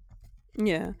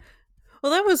 Yeah.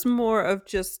 Well, that was more of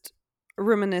just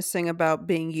reminiscing about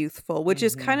being youthful, which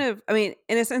is kind Hmm. of, I mean,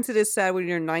 in a sense, it is sad when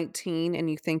you're 19 and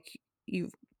you think you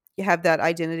you have that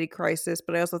identity crisis,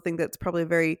 but I also think that's probably a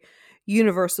very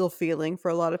universal feeling for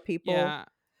a lot of people. Yeah,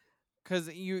 because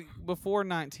before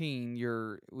 19,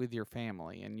 you're with your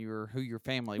family and you're who your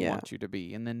family Yeah. wants you to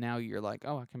be. And then now you're like,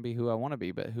 oh, I can be who I want to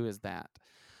be, but who is that?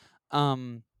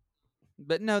 Um,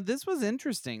 but no, this was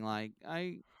interesting.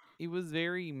 It was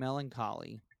very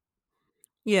melancholy.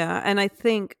 Yeah, and I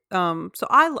think so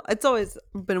it's always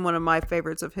been one of my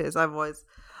favorites of his. I've always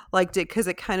liked it cuz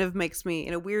it kind of makes me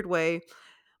in a weird way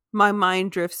my mind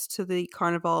drifts to the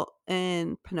carnival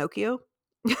in Pinocchio.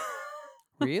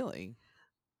 Really?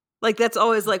 Like that's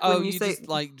always like Oh, when you you say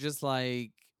just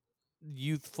like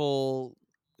youthful,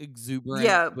 exuberance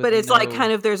yeah, with but it's like kind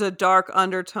no. of there's a dark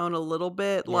undertone a little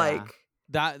bit, Yeah, like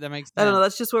that makes I don't know,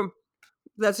 sense.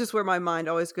 that's just where my mind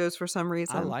always goes for some I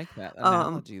reason. like that Um,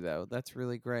 analogy though. That's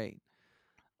really great.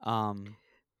 Um,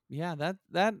 yeah,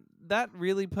 that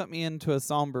really put me into a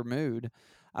somber mood.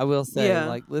 I will say, yeah.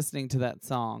 like listening to that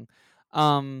song.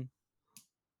 Um,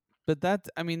 but that's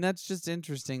just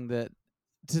interesting that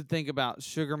to think about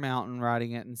Sugar Mountain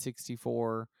writing it in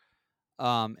 '64,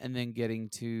 and then getting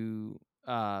to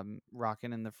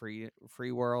Rockin' in the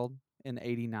Free World in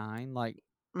 '89. Like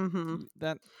Mhm.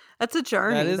 that That's a that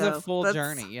journey is a though. full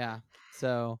journey. Yeah.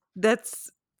 So That's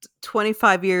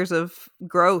 25 years of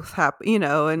growth and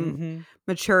Mm-hmm.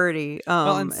 maturity,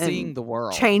 Well, and and seeing the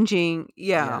world. changing.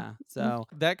 Yeah. Yeah. So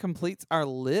that completes our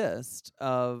list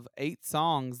of 8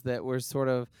 songs that were sort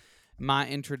of my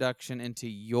introduction into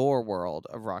your world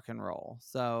of rock and roll.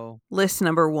 So, List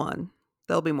number 1.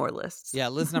 There'll be more lists. yeah,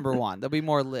 list number 1. There'll be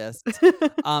more lists.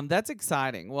 That's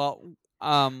exciting. Well,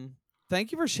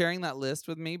 thank you for sharing that list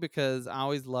with me because I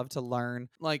always love to learn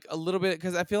like a little bit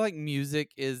because I feel like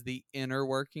music is the inner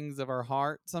workings of our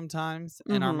heart sometimes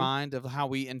and our Mhm. mind of how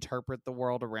we interpret the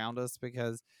world around us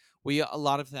because we a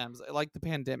lot of times like the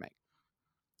pandemic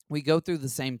we go through the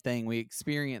same thing, we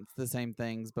experience the same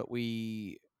things, but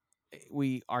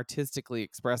we artistically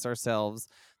express ourselves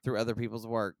through other people's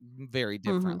work very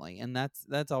Mhm. differently, and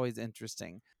that's always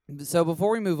interesting. So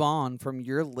before we move on from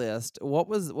your list,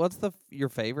 what's your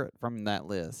favorite from that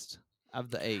list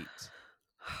of the 8?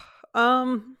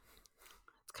 Um,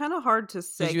 it's kinda hard to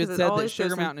say Because you because had it said that always Sugar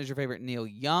goes in. Mountain is your favorite Neil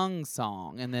Young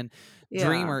song, and then Yeah.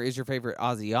 Dreamer is your favorite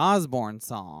Ozzy Osbourne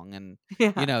song, and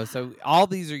Yeah. so all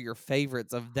these are your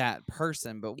favorites of that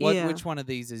person. But Yeah. which one of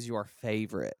these is your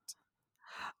favorite?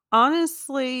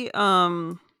 Honestly,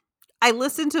 I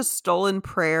listened to "Stolen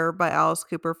Prayer" by Alice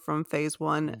Cooper from phase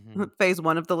 1 Hmm. phase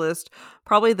 1 of the list,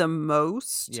 probably the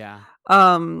most. Yeah.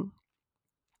 Um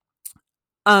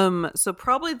so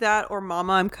probably that or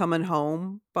 "Mama, I'm Coming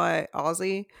Home" by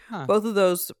Ozzy. Huh. Both of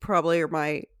those probably are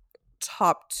my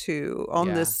top 2 on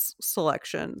Yeah. this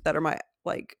selection that are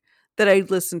that I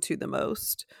listen to the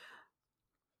most.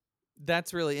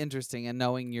 That's really interesting, and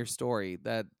knowing your story,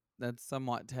 that's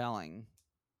somewhat telling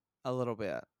a little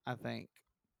bit, I think.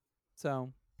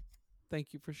 So,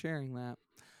 thank you for sharing that.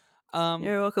 Um,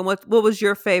 You're welcome. What was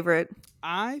your favorite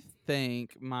I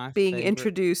think my being favorite.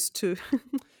 introduced to?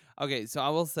 Okay, so I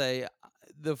will say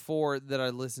the 4 that I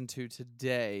listened to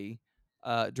today,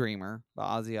 Dreamer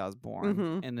by Ozzy Osbourne,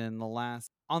 Mhm. and then the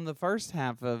last on the first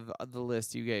half of the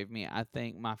list you gave me, I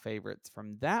think my favorites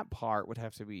from that part would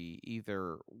have to be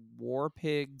either War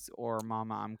Pigs or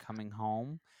Mama I'm Coming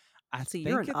Home. I See,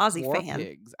 you're think an it's Ozzy War fan.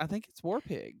 Pigs. I think it's War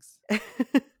Pigs.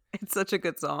 It's such a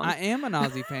good song. I am an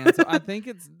Ozzy fan, so I think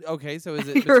it's okay, so is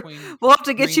it You're between We'll have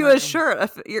to get you Dreamer a and shirt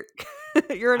if you're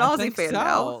you're an I Ozzy think fan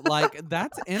now. so. Like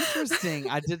that's interesting.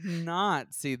 I did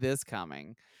not see this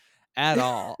coming at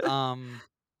all.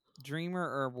 Dreamer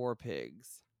or War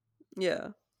Pigs?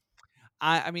 Yeah.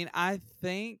 I mean, I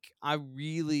think I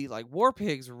really like War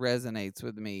Pigs resonates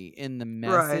with me in the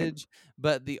Right. message,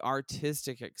 but the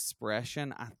artistic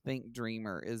expression, I think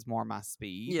Dreamer is more my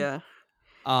speed. Yeah.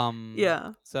 Um,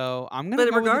 Yeah. so I'm gonna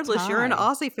But go with a regardless, you're an tie.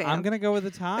 Ozzy I'm fan. gonna go with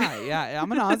a tie. Yeah,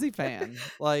 I'm an Aussie fan.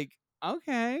 Like,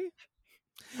 okay.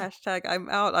 Hashtag I'm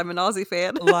out. I'm an Ozzy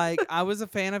fan. Like, I was a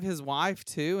fan of his wife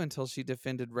too until she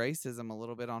defended racism a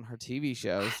little bit on her TV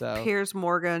show. So, Piers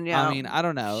Morgan, I yeah. mean, I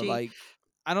don't know. She Like,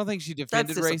 I don't think she That's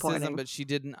defended racism, disappointing. but she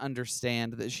didn't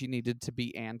understand that she needed to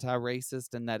be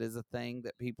anti-racist, and that is a thing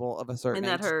that people of a certain And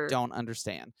that age her don't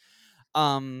understand.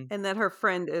 Um, and that her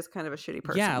friend is kind of a shitty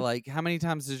yeah, person. like how many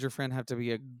times does your friend have to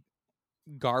be a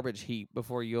garbage heap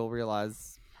before you'll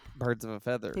realize birds of a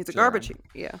feather He's a garbage chirping? heap.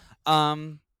 Yeah.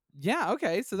 Um, yeah,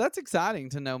 okay, so that's exciting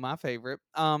to know my favorite.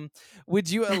 Would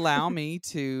you allow me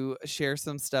to share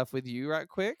some stuff with you right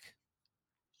quick?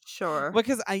 Sure.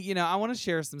 Because I want to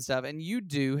share some stuff, and you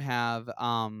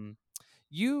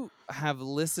have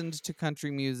listened to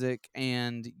country music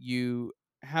and you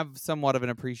have somewhat of an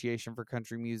appreciation for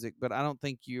country music, but I don't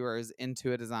think you are as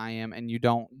into it as I am, and you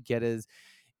don't get as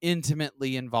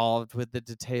intimately involved with the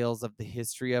details of the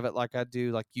history of it like I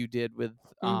do, like you did with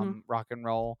Mhm. rock and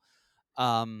roll.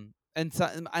 And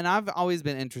I've always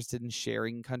been interested in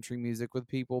sharing country music with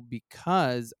people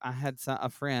because I had a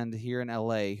friend here in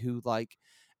LA who like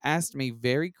asked me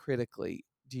very critically,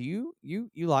 "Do you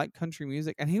like country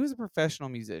music?" And he was a professional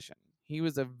musician. He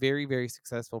was a very very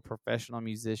successful professional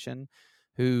musician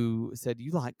who said,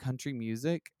 "You like country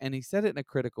music?" And he said it in a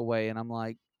critical way, and I'm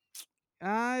like,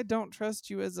 I don't trust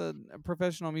you as a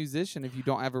professional musician if you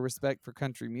don't have a respect for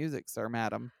country music, sir,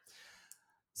 madam.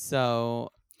 So,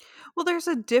 Well, there's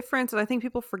a difference, and I think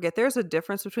people forget there's a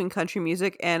difference between country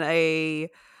music and I'm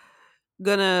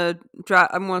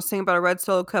gonna sing about a red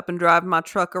Solo cup and drive my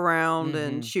truck around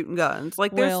and mhm. shooting guns.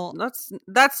 Like Well,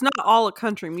 that's not all a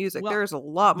country music. well, There's a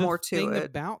lot the more to thing it.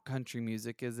 about country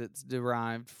music is it's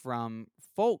derived from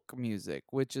folk music,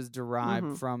 which is derived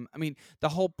Mhm. from, I mean, the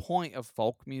whole point of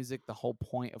folk music, the whole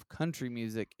point of country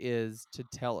music is to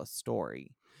tell a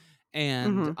story.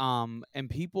 Mhm. And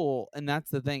people, and that's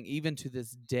the thing, even to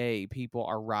this day, people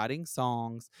are writing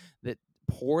songs that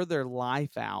pour their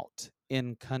life out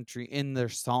in their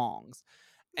songs.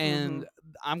 And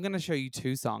I'm going to show you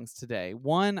two songs today.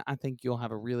 One, I think you'll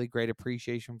have a really great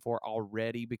appreciation for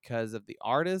already because of the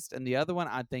artist, and the other one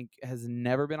I think has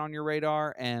never been on your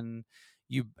radar, and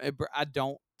I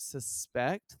don't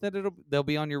suspect that they'll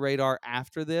be on your radar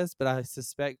after this, but I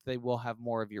suspect they will have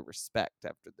more of your respect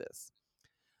after this.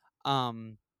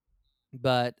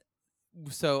 But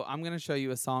so I'm going to show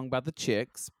you a song by the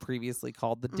Chicks, previously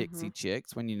called the Dixie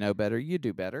Chicks. When you know better, you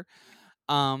do better.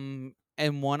 And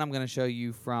one I'm going to show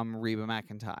you from Reba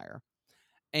McEntire.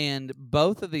 And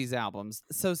both of these albums,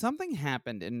 so something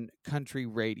happened in country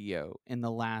radio in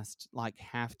the last like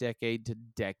half decade to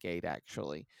decade,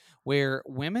 actually, where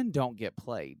women don't get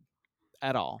played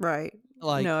at all. Right.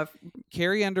 Like No,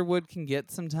 Carrie Underwood can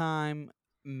get some time,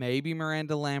 maybe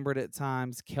Miranda Lambert at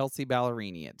times, Kelsey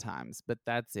Ballerini at times, but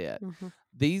that's it.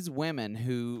 These women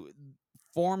who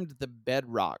formed the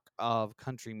bedrock of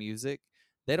country music,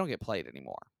 they don't get played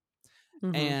anymore.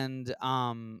 And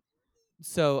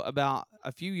so about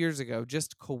a few years ago,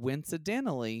 just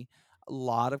coincidentally, a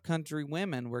lot of country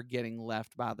women were getting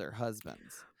left by their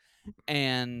husbands.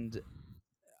 And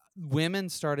women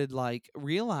started like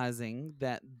realizing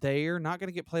that they're not going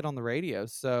to get played on the radio.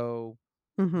 So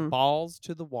balls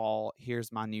to the wall,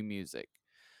 here's my new music.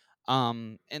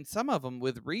 And some of them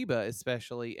with Reba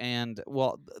especially, and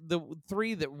well, the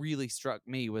three that really struck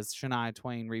me was Shania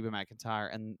Twain, Reba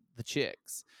McEntire, and the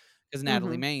Chicks, because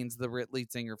Natalie Maines, the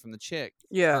lead singer from the Chicks,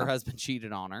 her husband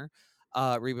cheated on her.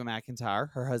 Reba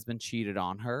McEntire, her husband cheated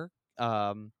on her,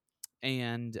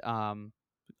 and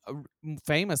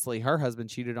famously, her husband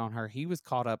cheated on her. He was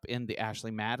caught up in the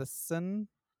Ashley Madison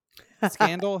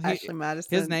scandal. Ashley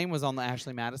Madison. His name was on the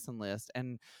Ashley Madison list,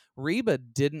 and Reba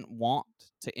didn't want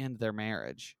to end their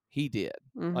marriage. He did.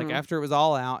 Like after it was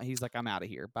all out, he's like, "I'm out of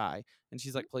here, bye." And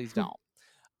she's like, "Please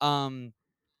don't."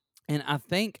 And I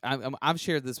think I've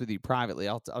shared this with you privately.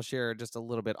 I'll share just a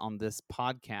little bit on this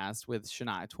podcast with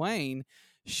Shania Twain.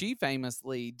 She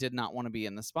famously did not want to be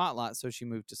in the spotlight, so she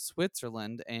moved to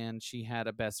Switzerland, and she had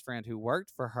a best friend who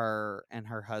worked for her and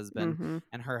her husband,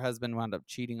 and her husband wound up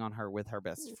cheating on her with her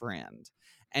best friend.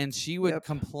 And she would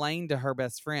complain to her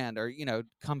best friend, or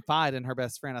confide in her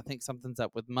best friend. I think something's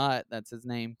up with Mutt, that's his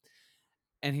name.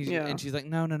 And and she's like,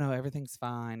 no, everything's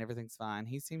fine, everything's fine.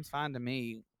 He seems fine to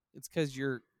me. It's because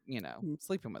you're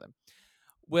sleeping with him.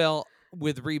 Well,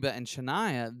 with Reba and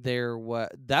Shania,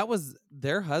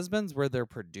 their husbands were their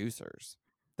producers.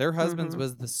 Their husbands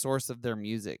was the source of their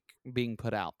music being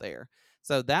put out there.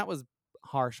 So that was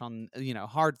harsh on,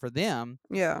 hard for them.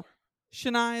 Yeah.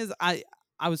 Shania's,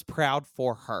 I was proud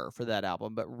for her for that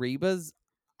album, but Reba's,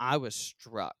 I was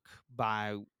struck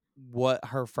by what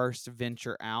her first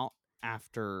venture out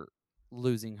after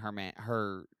losing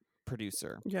her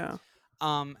producer. Yeah.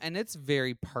 And it's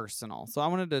very personal. So I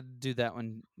wanted to do that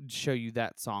one, show you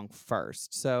that song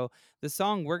first. So the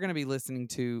song we're going to be listening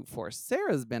to for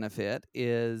Sarah's benefit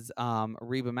is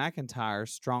Reba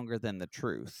McEntire's Stronger Than the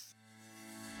Truth.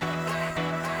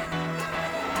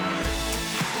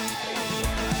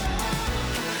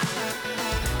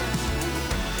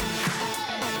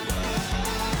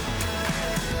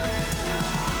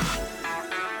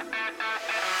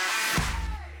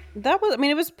 That was,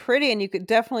 it was pretty, and you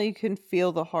can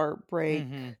feel the heartbreak.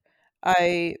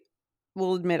 I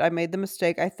will admit I made the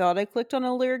mistake. I thought I clicked on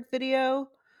a lyric video.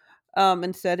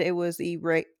 Instead, it was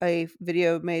a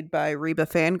video made by Reba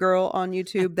Fangirl on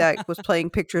YouTube that was playing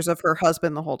pictures of her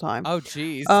husband the whole time. Oh,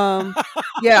 geez.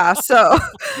 Yeah. So,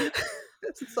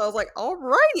 so I was like,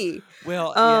 alrighty.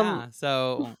 Well, yeah.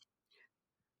 So,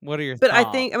 what are your but thoughts?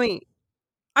 I think,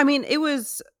 it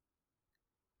was.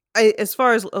 As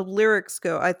far as lyrics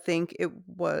go, I think it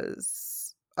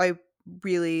was. I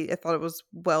thought it was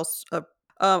well.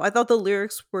 I thought the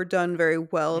lyrics were done very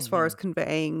well as far as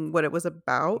conveying what it was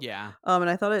about. Yeah. And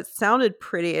I thought it sounded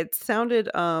pretty. It sounded.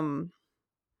 My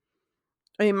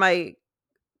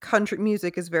country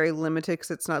music is very limited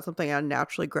because it's not something I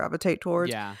naturally gravitate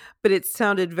towards. Yeah. But it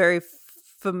sounded very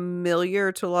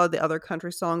familiar to a lot of the other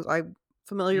country songs I'm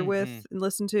familiar with and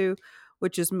listen to,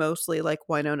 which is mostly like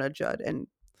Winona Judd and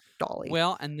Dolly.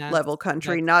 Well, and that's level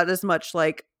country, not as much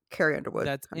like Carrie Underwood.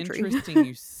 That's country. interesting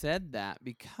you said that,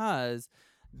 because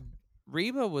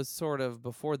Reba was sort of,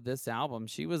 before this album,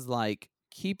 she was like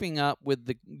keeping up with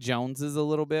the Joneses a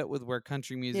little bit with where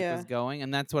country music was going.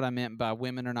 And that's what I meant by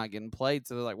women are not getting played.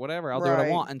 So they're like, whatever, I'll do what I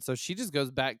want. And so she just goes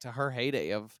back to her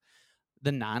heyday of the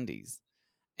 90s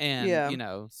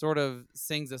and, sort of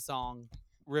sings a song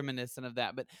reminiscent of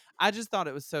that. But I just thought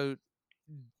it was so,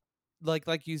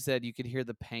 like you said, you could hear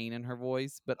the pain in her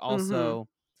voice, but also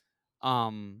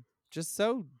just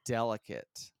so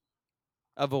delicate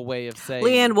of a way of saying.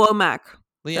 Leanne Womack.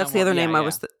 That's the other name I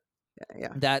was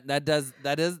Yeah.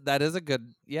 That is a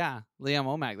good, yeah, Liam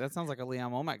Womack. That sounds like a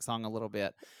Liam Womack song a little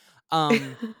bit.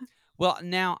 Well,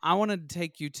 now I want to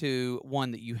take you to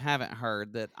one that you haven't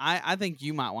heard that I think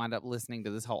you might wind up listening to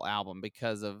this whole album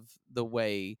because of the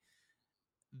way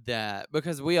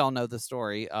because we all know the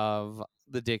story of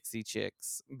the Dixie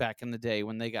Chicks back in the day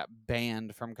when they got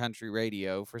banned from country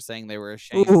radio for saying they were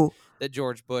ashamed Ooh. that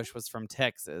George Bush was from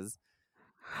Texas.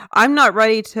 I'm not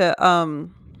ready to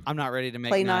I'm not ready to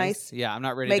make play nice. nice. Yeah, I'm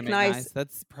not ready to Make make nice. nice.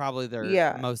 That's probably their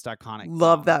Yeah. most iconic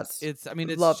Love song. that. It's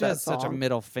Love that just such a song.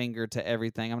 middle finger to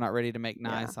everything. I'm not ready to make Yeah.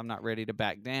 nice. I'm not ready to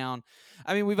back down.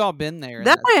 I mean, we've all been there in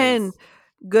That that and space.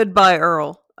 Goodbye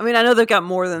Earl. I mean, I know they've got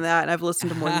more than that, and I've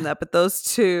listened to more than that, but those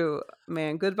two,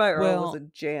 man, Goodbye Earl was Well, a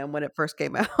jam when it first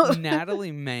came out.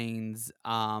 Natalie Maines,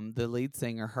 the lead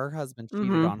singer, her husband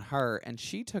cheated on her, and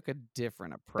she took a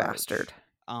different approach. Bastard.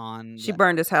 On She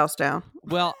burned his house down.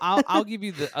 Well, I'll give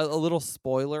you a little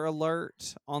spoiler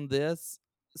alert on this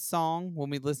song when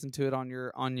we listen to it on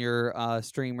your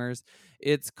streamers.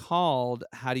 It's called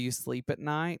 "How Do You Sleep at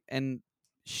Night," and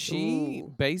she Ooh, she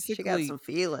got basically some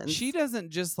feelings. she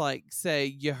doesn't just like say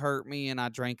you hurt me and I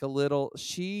drank a little.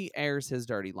 She airs his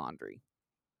dirty laundry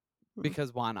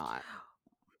because why not?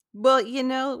 Well, you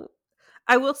know,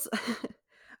 I will.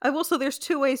 I will. So there's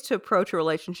two ways to approach a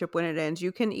relationship when it ends.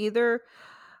 You can either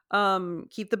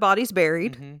keep the bodies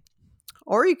buried,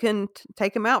 or you can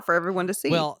take them out for everyone to see.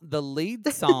 Well, the lead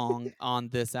song on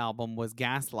this album was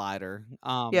Gaslighter.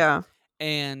 Yeah.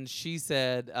 And she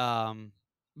said,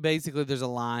 basically, there's a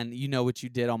line, "You know what you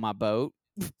did on my boat."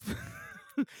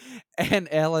 And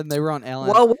Ellen, they were on Ellen.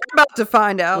 Well, we're about to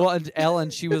find out. Well, and Ellen,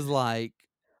 she was like,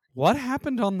 "What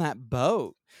happened on that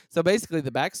boat?" So basically,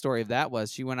 the backstory of that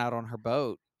was she went out on her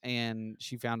boat and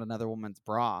she found another woman's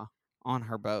bra on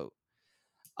her boat.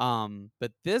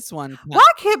 But this one, Why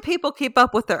can't people keep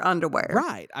up with their underwear?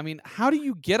 right? I mean, how do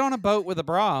you get on a boat with a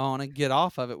bra on and get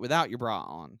off of it without your bra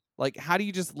on? Like, how do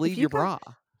you just leave your bra?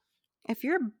 If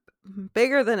you're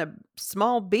bigger than a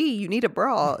small B, you need a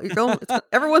bra. You're going.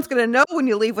 Everyone's going to know when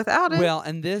you leave without it. Well,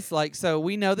 and this, like, so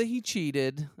we know that he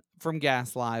cheated from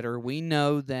Gaslighter. We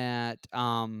know that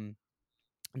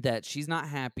that she's not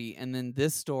happy, and then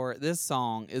this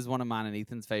song is one of mine and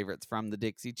Ethan's favorites from the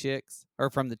Dixie Chicks, or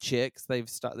from the Chicks. They've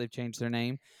changed their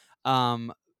name.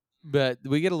 But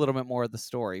we get a little bit more of the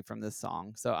story from this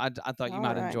song, so I thought you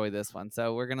might enjoy this one.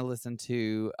 So we're gonna listen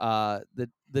to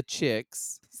the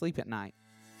Chicks, "Sleep at Night."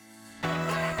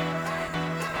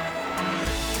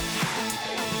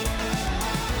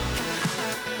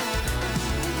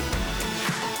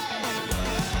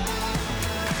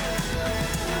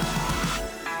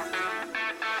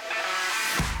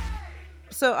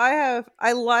 So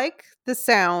I like the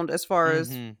sound as far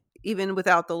as even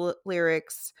without the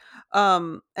lyrics.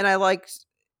 And I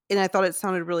thought it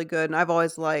sounded really good, and I've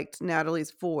always liked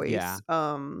Natalie's voice. Yeah.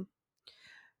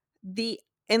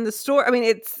 In the story, I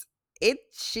mean,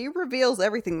 she reveals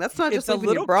everything. That's not just a leaving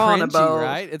little your bra on a cringy, boat.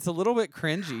 right? It's a little bit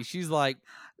cringy. She's like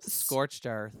scorched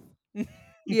earth.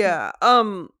 Yeah.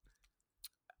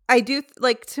 I do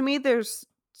like, to me,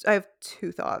 I have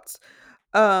two thoughts.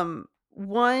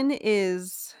 One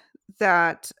is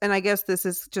that, and I guess this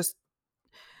is just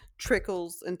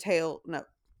trickles and tail. No.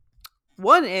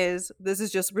 One is, this is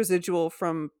just residual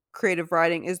from creative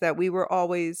writing, is that we were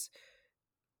always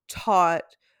taught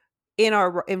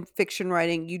in fiction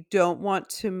writing, you don't want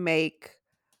to make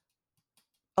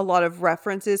a lot of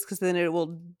references because then it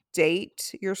will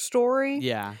date your story.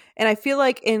 Yeah. And I feel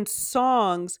like in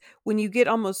songs, when you get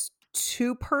almost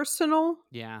too personal,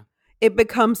 Yeah. it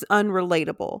becomes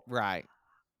unrelatable. Right.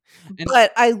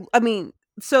 But I mean,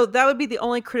 so that would be the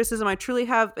only criticism I truly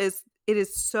have, is it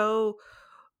is so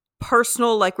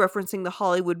personal, like referencing the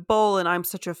Hollywood Bowl, and I'm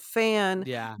such a fan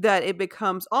that it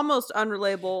becomes almost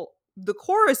unrelatable. The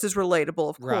chorus is relatable,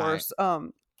 of course.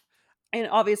 And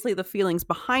obviously the feelings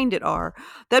behind it are.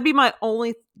 That'd be my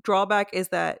only drawback, is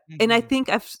that, and I think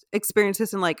I've experienced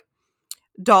this in like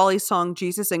Dolly's song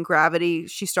 "Jesus and Gravity."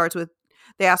 She starts with,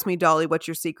 "They asked me, Dolly, what's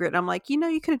your secret?" And I'm like, you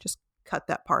could have just cut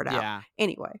that part out. Yeah.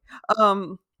 Anyway,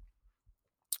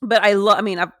 but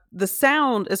the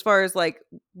sound, as far as like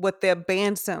what the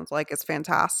band sounds like, is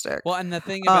fantastic. Well, and the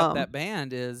thing about that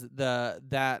band is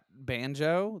that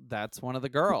banjo, that's one of the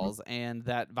girls, and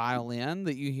that violin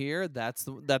that you hear, that's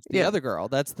the other girl,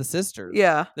 that's the sisters.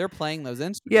 Yeah, they're playing those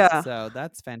instruments. So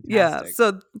that's fantastic. Yeah.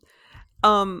 So,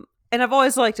 and I've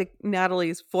always liked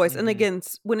Natalie's voice, and again,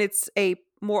 when it's a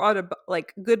more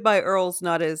like Goodbye Earl's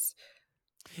not as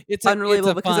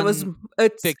unrelatable, because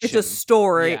it's a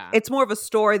story. Yeah. It's more of a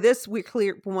story. This,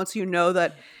 once you know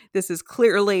that this is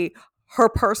clearly her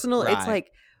personal, it's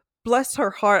like, bless her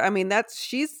heart. I mean,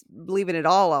 she's leaving it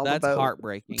all on the That's boat.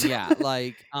 heartbreaking. Yeah,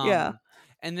 like, Yeah.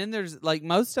 and then there's like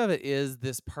most of it is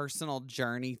this personal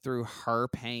journey through her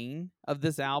pain of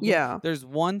this album. Yeah. There's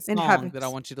one And song having that I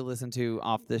want you to listen to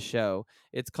off this show.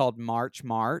 It's called March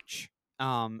March.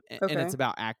 And it's okay.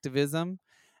 about activism.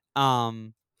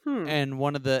 Um Hmm. and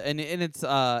one of the and it's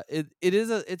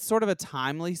it's sort of a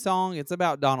timely song. It's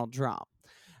about Donald Trump.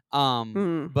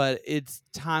 Mm. But it's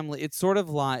timely. It's sort of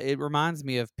like it reminds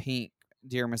me of Pink,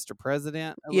 Dear Mr.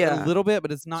 President, a Yeah. little bit,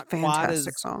 but It's a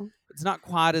fantastic song. it's not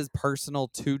quite as personal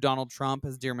to Donald Trump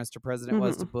as Dear Mr. President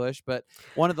was to Mhm. Bush. But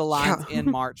one of the lines Yeah.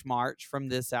 in March March from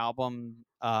this album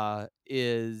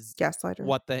is Gaslighter.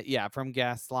 what the yeah from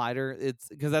Gaslighter. It's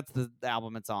because that's the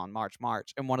album it's on, March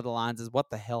March, and one of the lines is what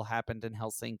the hell happened in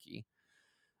Helsinki.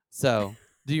 So,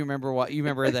 do you remember what you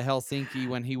remember the Helsinki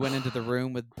when he went into the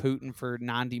room with Putin for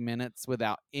 90 minutes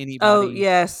without Oh, anybody?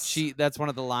 yes. That's one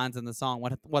of the lines in the song.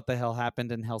 What the hell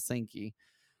happened in Helsinki?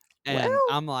 And Well,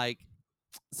 I'm like,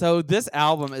 so this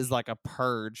album is like a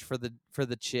purge for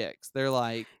the chicks. They're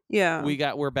like, yeah.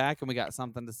 we're back and we got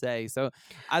something to say. So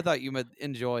I thought you would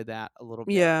enjoy that a little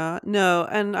bit. Yeah. No,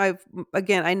 and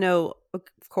again, I know, of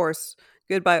course,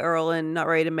 Goodbye Earl and Not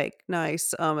Ready to Make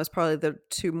Nice, is probably the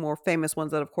two more famous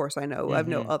ones that, of course, I know. I've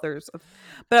know Hmm. others,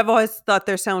 but I've always thought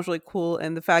their sounds really cool,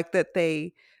 and the fact that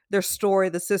their story,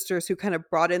 the sisters who kind of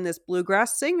brought in this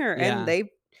bluegrass singer, Yeah.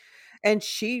 and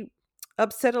she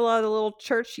upset a lot of the little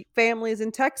church families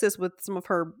in Texas with some of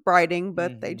her writing,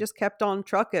 but they Hmm. just kept on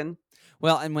trucking.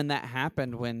 Well, and when that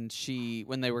happened, when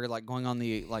they were like going on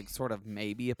the like sort of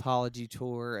maybe apology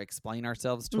tour, explain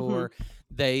ourselves Mhm. tour,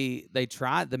 they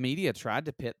tried the media tried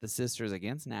to pit the sisters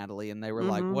against Natalie, and they were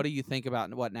like, Mhm. "What do you think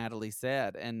about what Natalie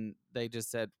said?" And they just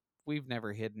said, "We've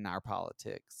never hidden our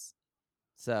politics."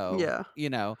 So Yeah.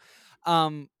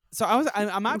 so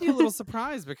I might be a little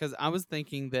surprised because uh I was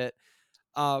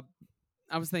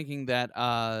thinking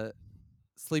that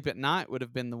Sleep at Night would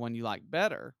have been the one you like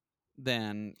better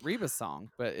than Reba's song,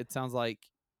 but it sounds like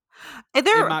And it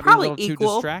they're might be a probably little too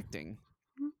equal. distracting.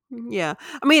 Yeah.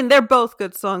 I mean, they're both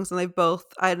good songs and they both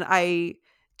and I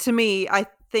to me, I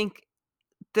think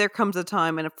there comes a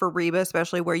time and for Reba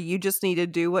especially where you just need to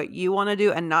do what you want to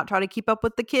do and not try to keep up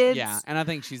with the Yeah, kids, and I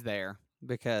think she's there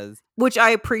because which I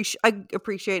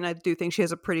appreciate and I do think she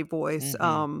has a pretty voice.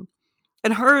 mhm.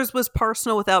 And hers was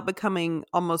personal without becoming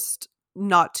almost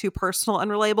not too personal and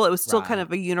relatable. It was still kind Right.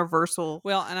 of a universal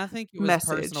Well, and I think it was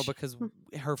personal message. because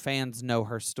her fans know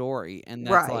her story, and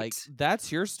that's Right. like,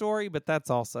 that's your story, but that's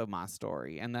also my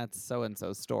story, and that's so and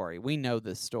so's story. We know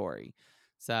this story.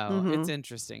 So, it's Mhm.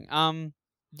 interesting.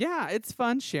 Yeah, it's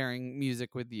fun sharing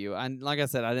music with you. And like I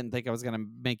said, I didn't think I was gonna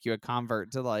make you a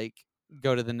convert to like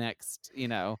go to the next,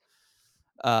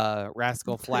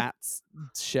 Rascal Flats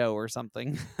show or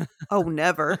something. Oh,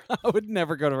 never. I would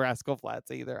never go to Rascal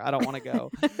Flats either. I don't want to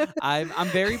go. I'm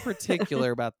very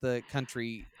particular about the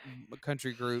country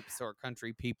groups or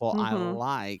country people I Mhm.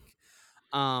 like.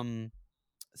 Um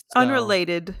so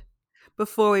Unrelated,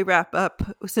 before we wrap up,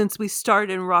 since we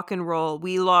started in rock and roll,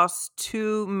 we lost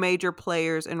two major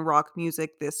players in rock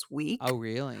music this oh week.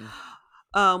 really?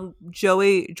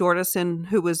 Joey Jordison,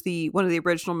 who was the one of the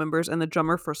original members and the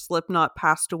drummer for Slipknot,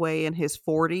 passed away in his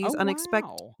 40s Oh unexpected.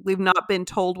 wow. We've not been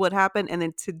told what happened. And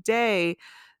then today,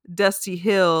 Dusty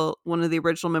Hill, one of the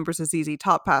original members of ZZ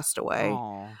Top, passed away.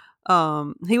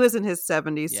 Oh. He was in his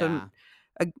 70s, so Yeah.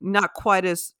 not quite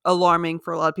as alarming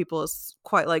for a lot of people as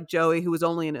quite like Joey, who was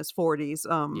only in his 40s.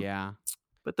 Yeah.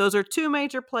 But those are two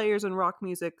major players in rock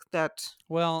music that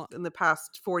Well, in the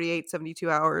past 48, 72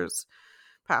 hours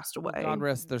passed well, away. God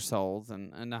rest their souls,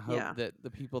 and I hope Yeah. that the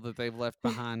people that they've left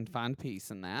behind find peace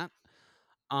in that.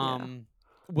 Yeah. Um,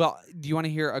 well, do you want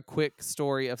to hear a quick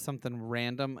story of something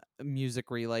random music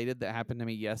related that happened to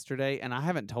me yesterday? And I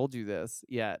haven't told you this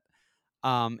yet.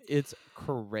 It's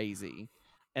crazy.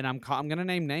 And I'm gonna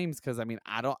name names because I mean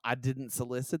I didn't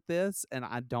solicit this, and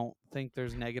I don't think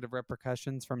there's negative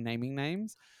repercussions from naming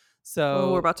names. Well,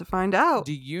 we're So, about to find out.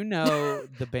 do you know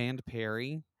the band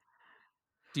Perry?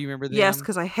 Do you remember Yes, them?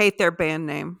 because I hate their band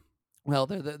name. Well,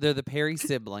 they're the Perry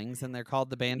siblings, and they're called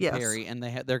the band Yes. Perry, and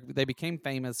they became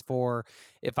famous for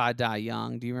 "If I Die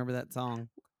Young." Do you remember that song?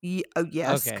 Oh,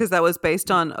 yes, Okay. because that was based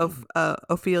on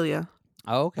Ophelia.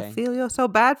 Oh, okay. Ophelia, so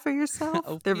bad for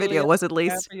yourself? Their video Ophelia, was at bad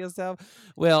least. for yourself.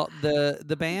 Well,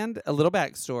 the band, a little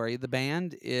backstory. The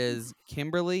band is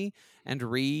Kimberly and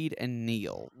Reed and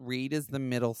Neil. Reed is the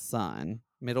middle son,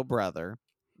 middle brother.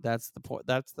 That's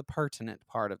the pertinent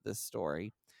part of this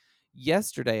story.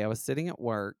 Yesterday, I was sitting at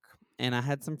work and I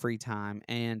had some free time,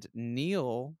 and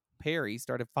Neil Perry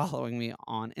started following me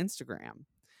on Instagram,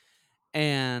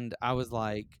 and I was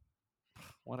like,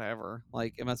 whatever.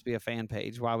 Like, it must be a fan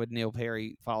page. Why would Neil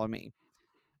Perry follow me?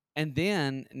 And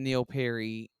then Neil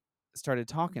Perry started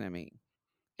talking to me.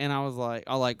 And I was like,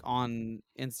 on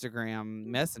Instagram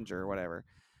Messenger or whatever.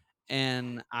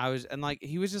 And like,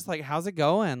 he was just like, how's it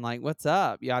going? Like, what's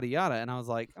up? Yada, yada. And I was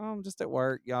like, oh, I'm just at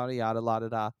work. Yada, yada, la, da,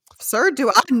 da. Sir, do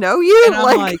I know you? And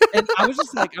I'm like, and I was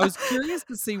just like, I was curious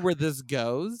to see where this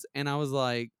goes. And I was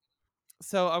like,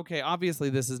 so, okay, obviously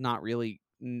this is not really,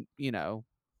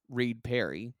 Reed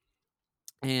Perry.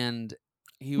 And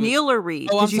he was, Neil or Reed?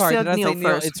 oh, I'm You sorry. said Did I Neil say Neil?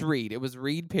 first. It's Reed. It was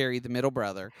Reed Perry, the middle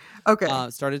brother. Okay.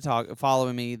 Started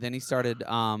following me. Then he started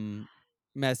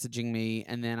messaging me,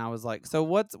 and then I was like, "So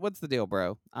what's the deal,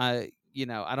 bro? I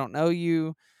don't know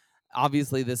you.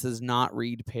 Obviously, this is not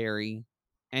Reed Perry."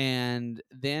 And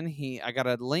then I got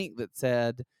a link that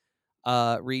said,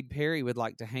 Reed Perry would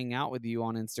like to hang out with you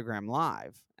on Instagram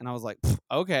Live. And I was like,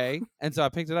 okay. And so I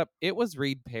picked it up. It was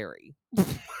Reed Perry.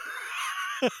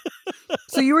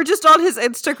 So you were just on his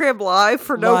Instagram Live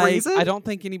for no reason? I don't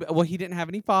think anybody. Well, he didn't have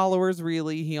any followers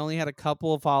really. He only had a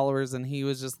couple of followers, and he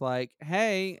was just like,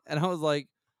 "Hey," and I was like,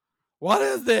 "What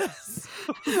is this?"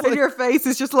 And your face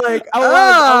is just like,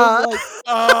 I was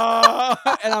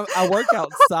like, and I work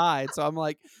outside, so I'm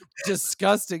like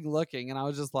disgusting looking, and I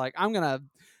was just like, I'm gonna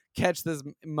catch this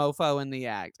mofo in the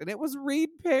act, and it was Reed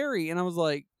Perry, and I was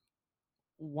like,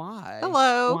 why?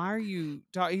 Hello. Why are you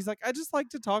talking? He's like, I just like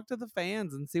to talk to the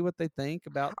fans and see what they think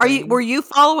about Were you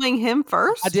following him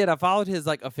first? I did. I followed his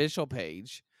like official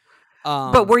page.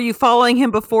 But were you following him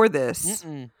before this?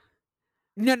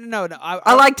 No.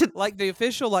 I like to like the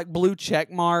official like blue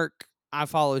check mark. I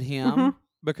followed him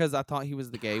because I thought he was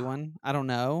the gay one. I don't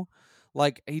know.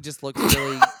 Like, he just looks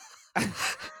really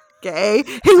gay.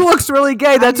 He looks really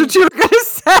gay. That's what you were gonna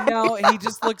say. No, he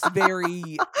just looks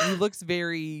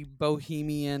very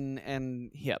bohemian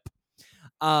and hip.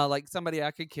 Like somebody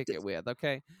I could kick it with.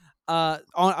 Okay.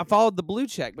 I followed the blue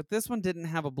check, but this one didn't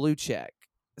have a blue check,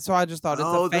 so I just thought it's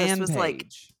a fan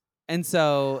page. And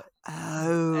so,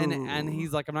 and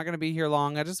he's like, I'm not going to be here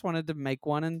long. I just wanted to make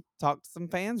one and talk to some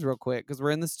fans real quick because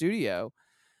we're in the studio.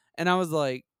 And I was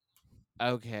like,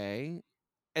 okay.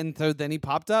 And so then he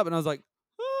popped up, and I was like,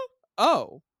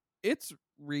 oh, it's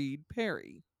Reed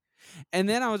Perry. And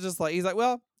then I was just like, he's like,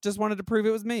 well, just wanted to prove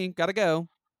it was me. Gotta go.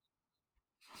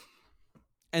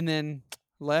 And then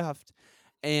left.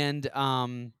 And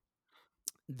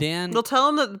then we'll tell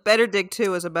him that Better Dig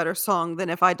 2 is a better song than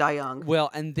If I Die Young.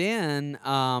 Well, and then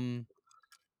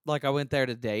like I went there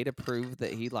today to prove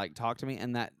that he like talked to me,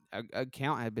 and that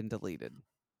account had been deleted.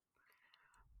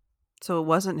 So it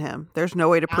wasn't him. There's no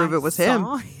way to prove it was him.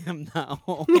 I saw him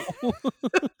though.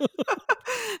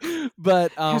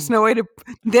 But there's no way to.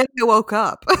 Then I woke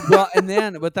up. Well,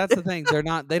 but that's the thing.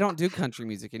 They don't do country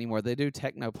music anymore. They do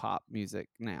techno pop music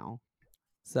now.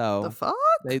 So the fuck?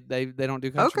 They don't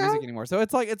do country music anymore. So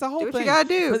it's like it's a whole thing. What you gotta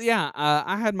do? But yeah,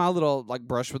 I had my little like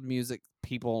brush with music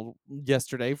people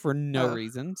yesterday for no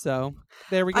reason. So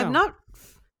there we go. I've not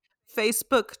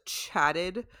Facebook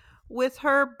chatted with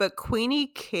her, but Queenie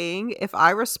King, if I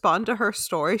respond to her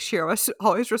story, she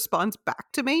always responds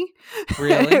back to me.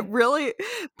 Really? It really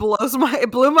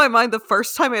blew my mind the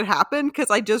first time it happened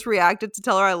because I just reacted to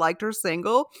tell her I liked her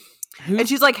single. And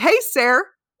she's like, "Hey, Sarah."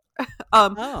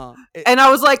 And I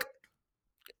was like,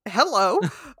 "Hello."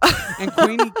 And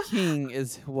Queenie King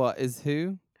is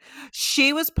who?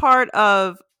 She was part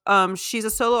of she's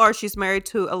a solo artist. She's married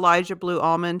to Elijah Blue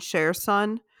Almond, Cher's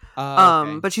son.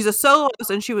 Okay. But she's a solo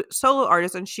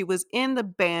artist, and she was in the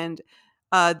band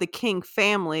The King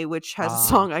Family, which has a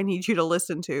song I need you to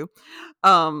listen to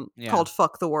called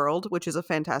Fuck the World, which is a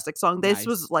fantastic song. This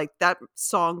was like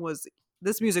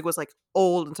this music was like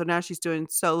old, and so now she's doing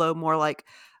solo, more like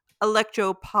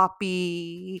electro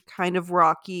poppy kind of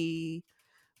rocky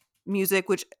music,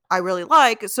 which I really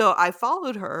like. So I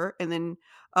followed her, and then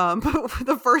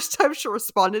the first time she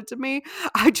responded to me,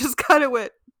 I just kind of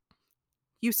went,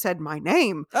 "You said my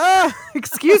name."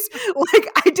 Excuse, like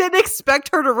I didn't expect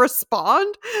her to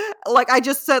respond. Like I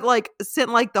just sent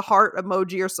the heart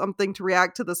emoji or something to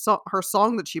react to her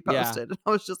song that she posted. And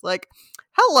I was just like,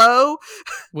 "Hello."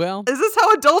 Well, is this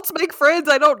how adults make friends?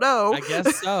 I don't know. I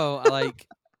guess so. Like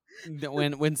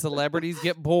when celebrities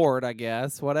get bored, I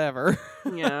guess, whatever.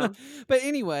 Yeah. But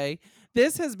anyway,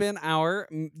 this has been our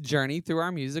journey through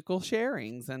our musical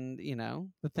sharings and,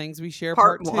 the things we share.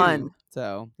 Part 1.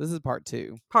 So this is part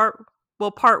 2. Part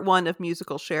 1 of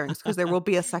musical sharings, because there will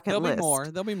be a second list.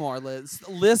 There'll be more.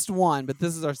 List 1, but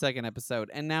this is our second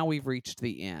episode. And now we've reached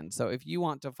the end. So if you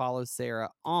want to follow Sarah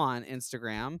on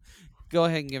Instagram, go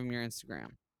ahead and give them your Instagram.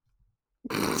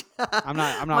 I'm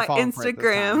not my following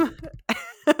Instagram.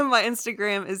 My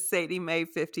Instagram is Sadie May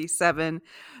 57.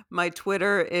 My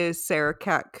Twitter is Sarah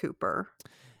Cat Cooper.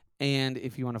 And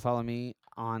if you want to follow me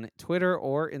on Twitter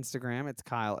or Instagram, it's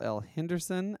Kyle L.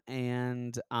 Henderson.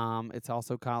 And it's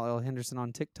also Kyle L. Henderson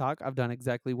on TikTok. I've done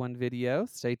exactly one video.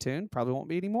 Stay tuned. Probably won't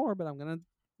be any more, but I'm going to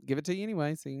give it to you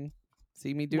anyway so you can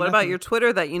see me do What nothing. about your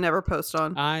Twitter that you never post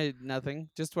on? Nothing.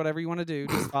 Just whatever you want to do.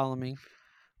 Just follow me.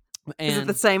 Is it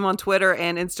the same on Twitter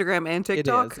and Instagram and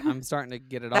TikTok? It is. I'm starting to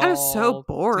get it all That is so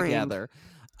boring. together.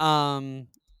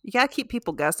 You got to keep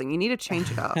people guessing. You need to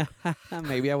change it up.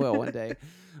 Maybe I will one day.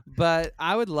 But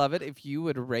I would love it if you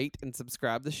would rate and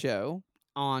subscribe the show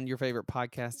on your favorite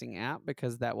podcasting app,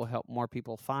 because that will help more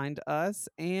people find us,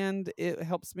 and it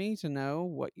helps me to know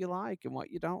what you like and what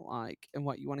you don't like and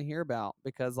what you want to hear about,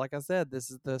 because like I said,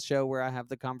 this is the show where I have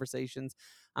the conversations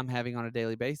I'm having on a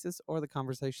daily basis, or the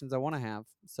conversations I want to have.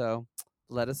 So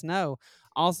let us know.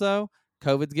 Also,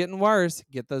 COVID's getting worse.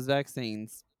 Get those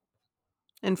vaccines.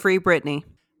 And free Britney.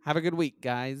 Have a good week,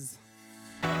 guys.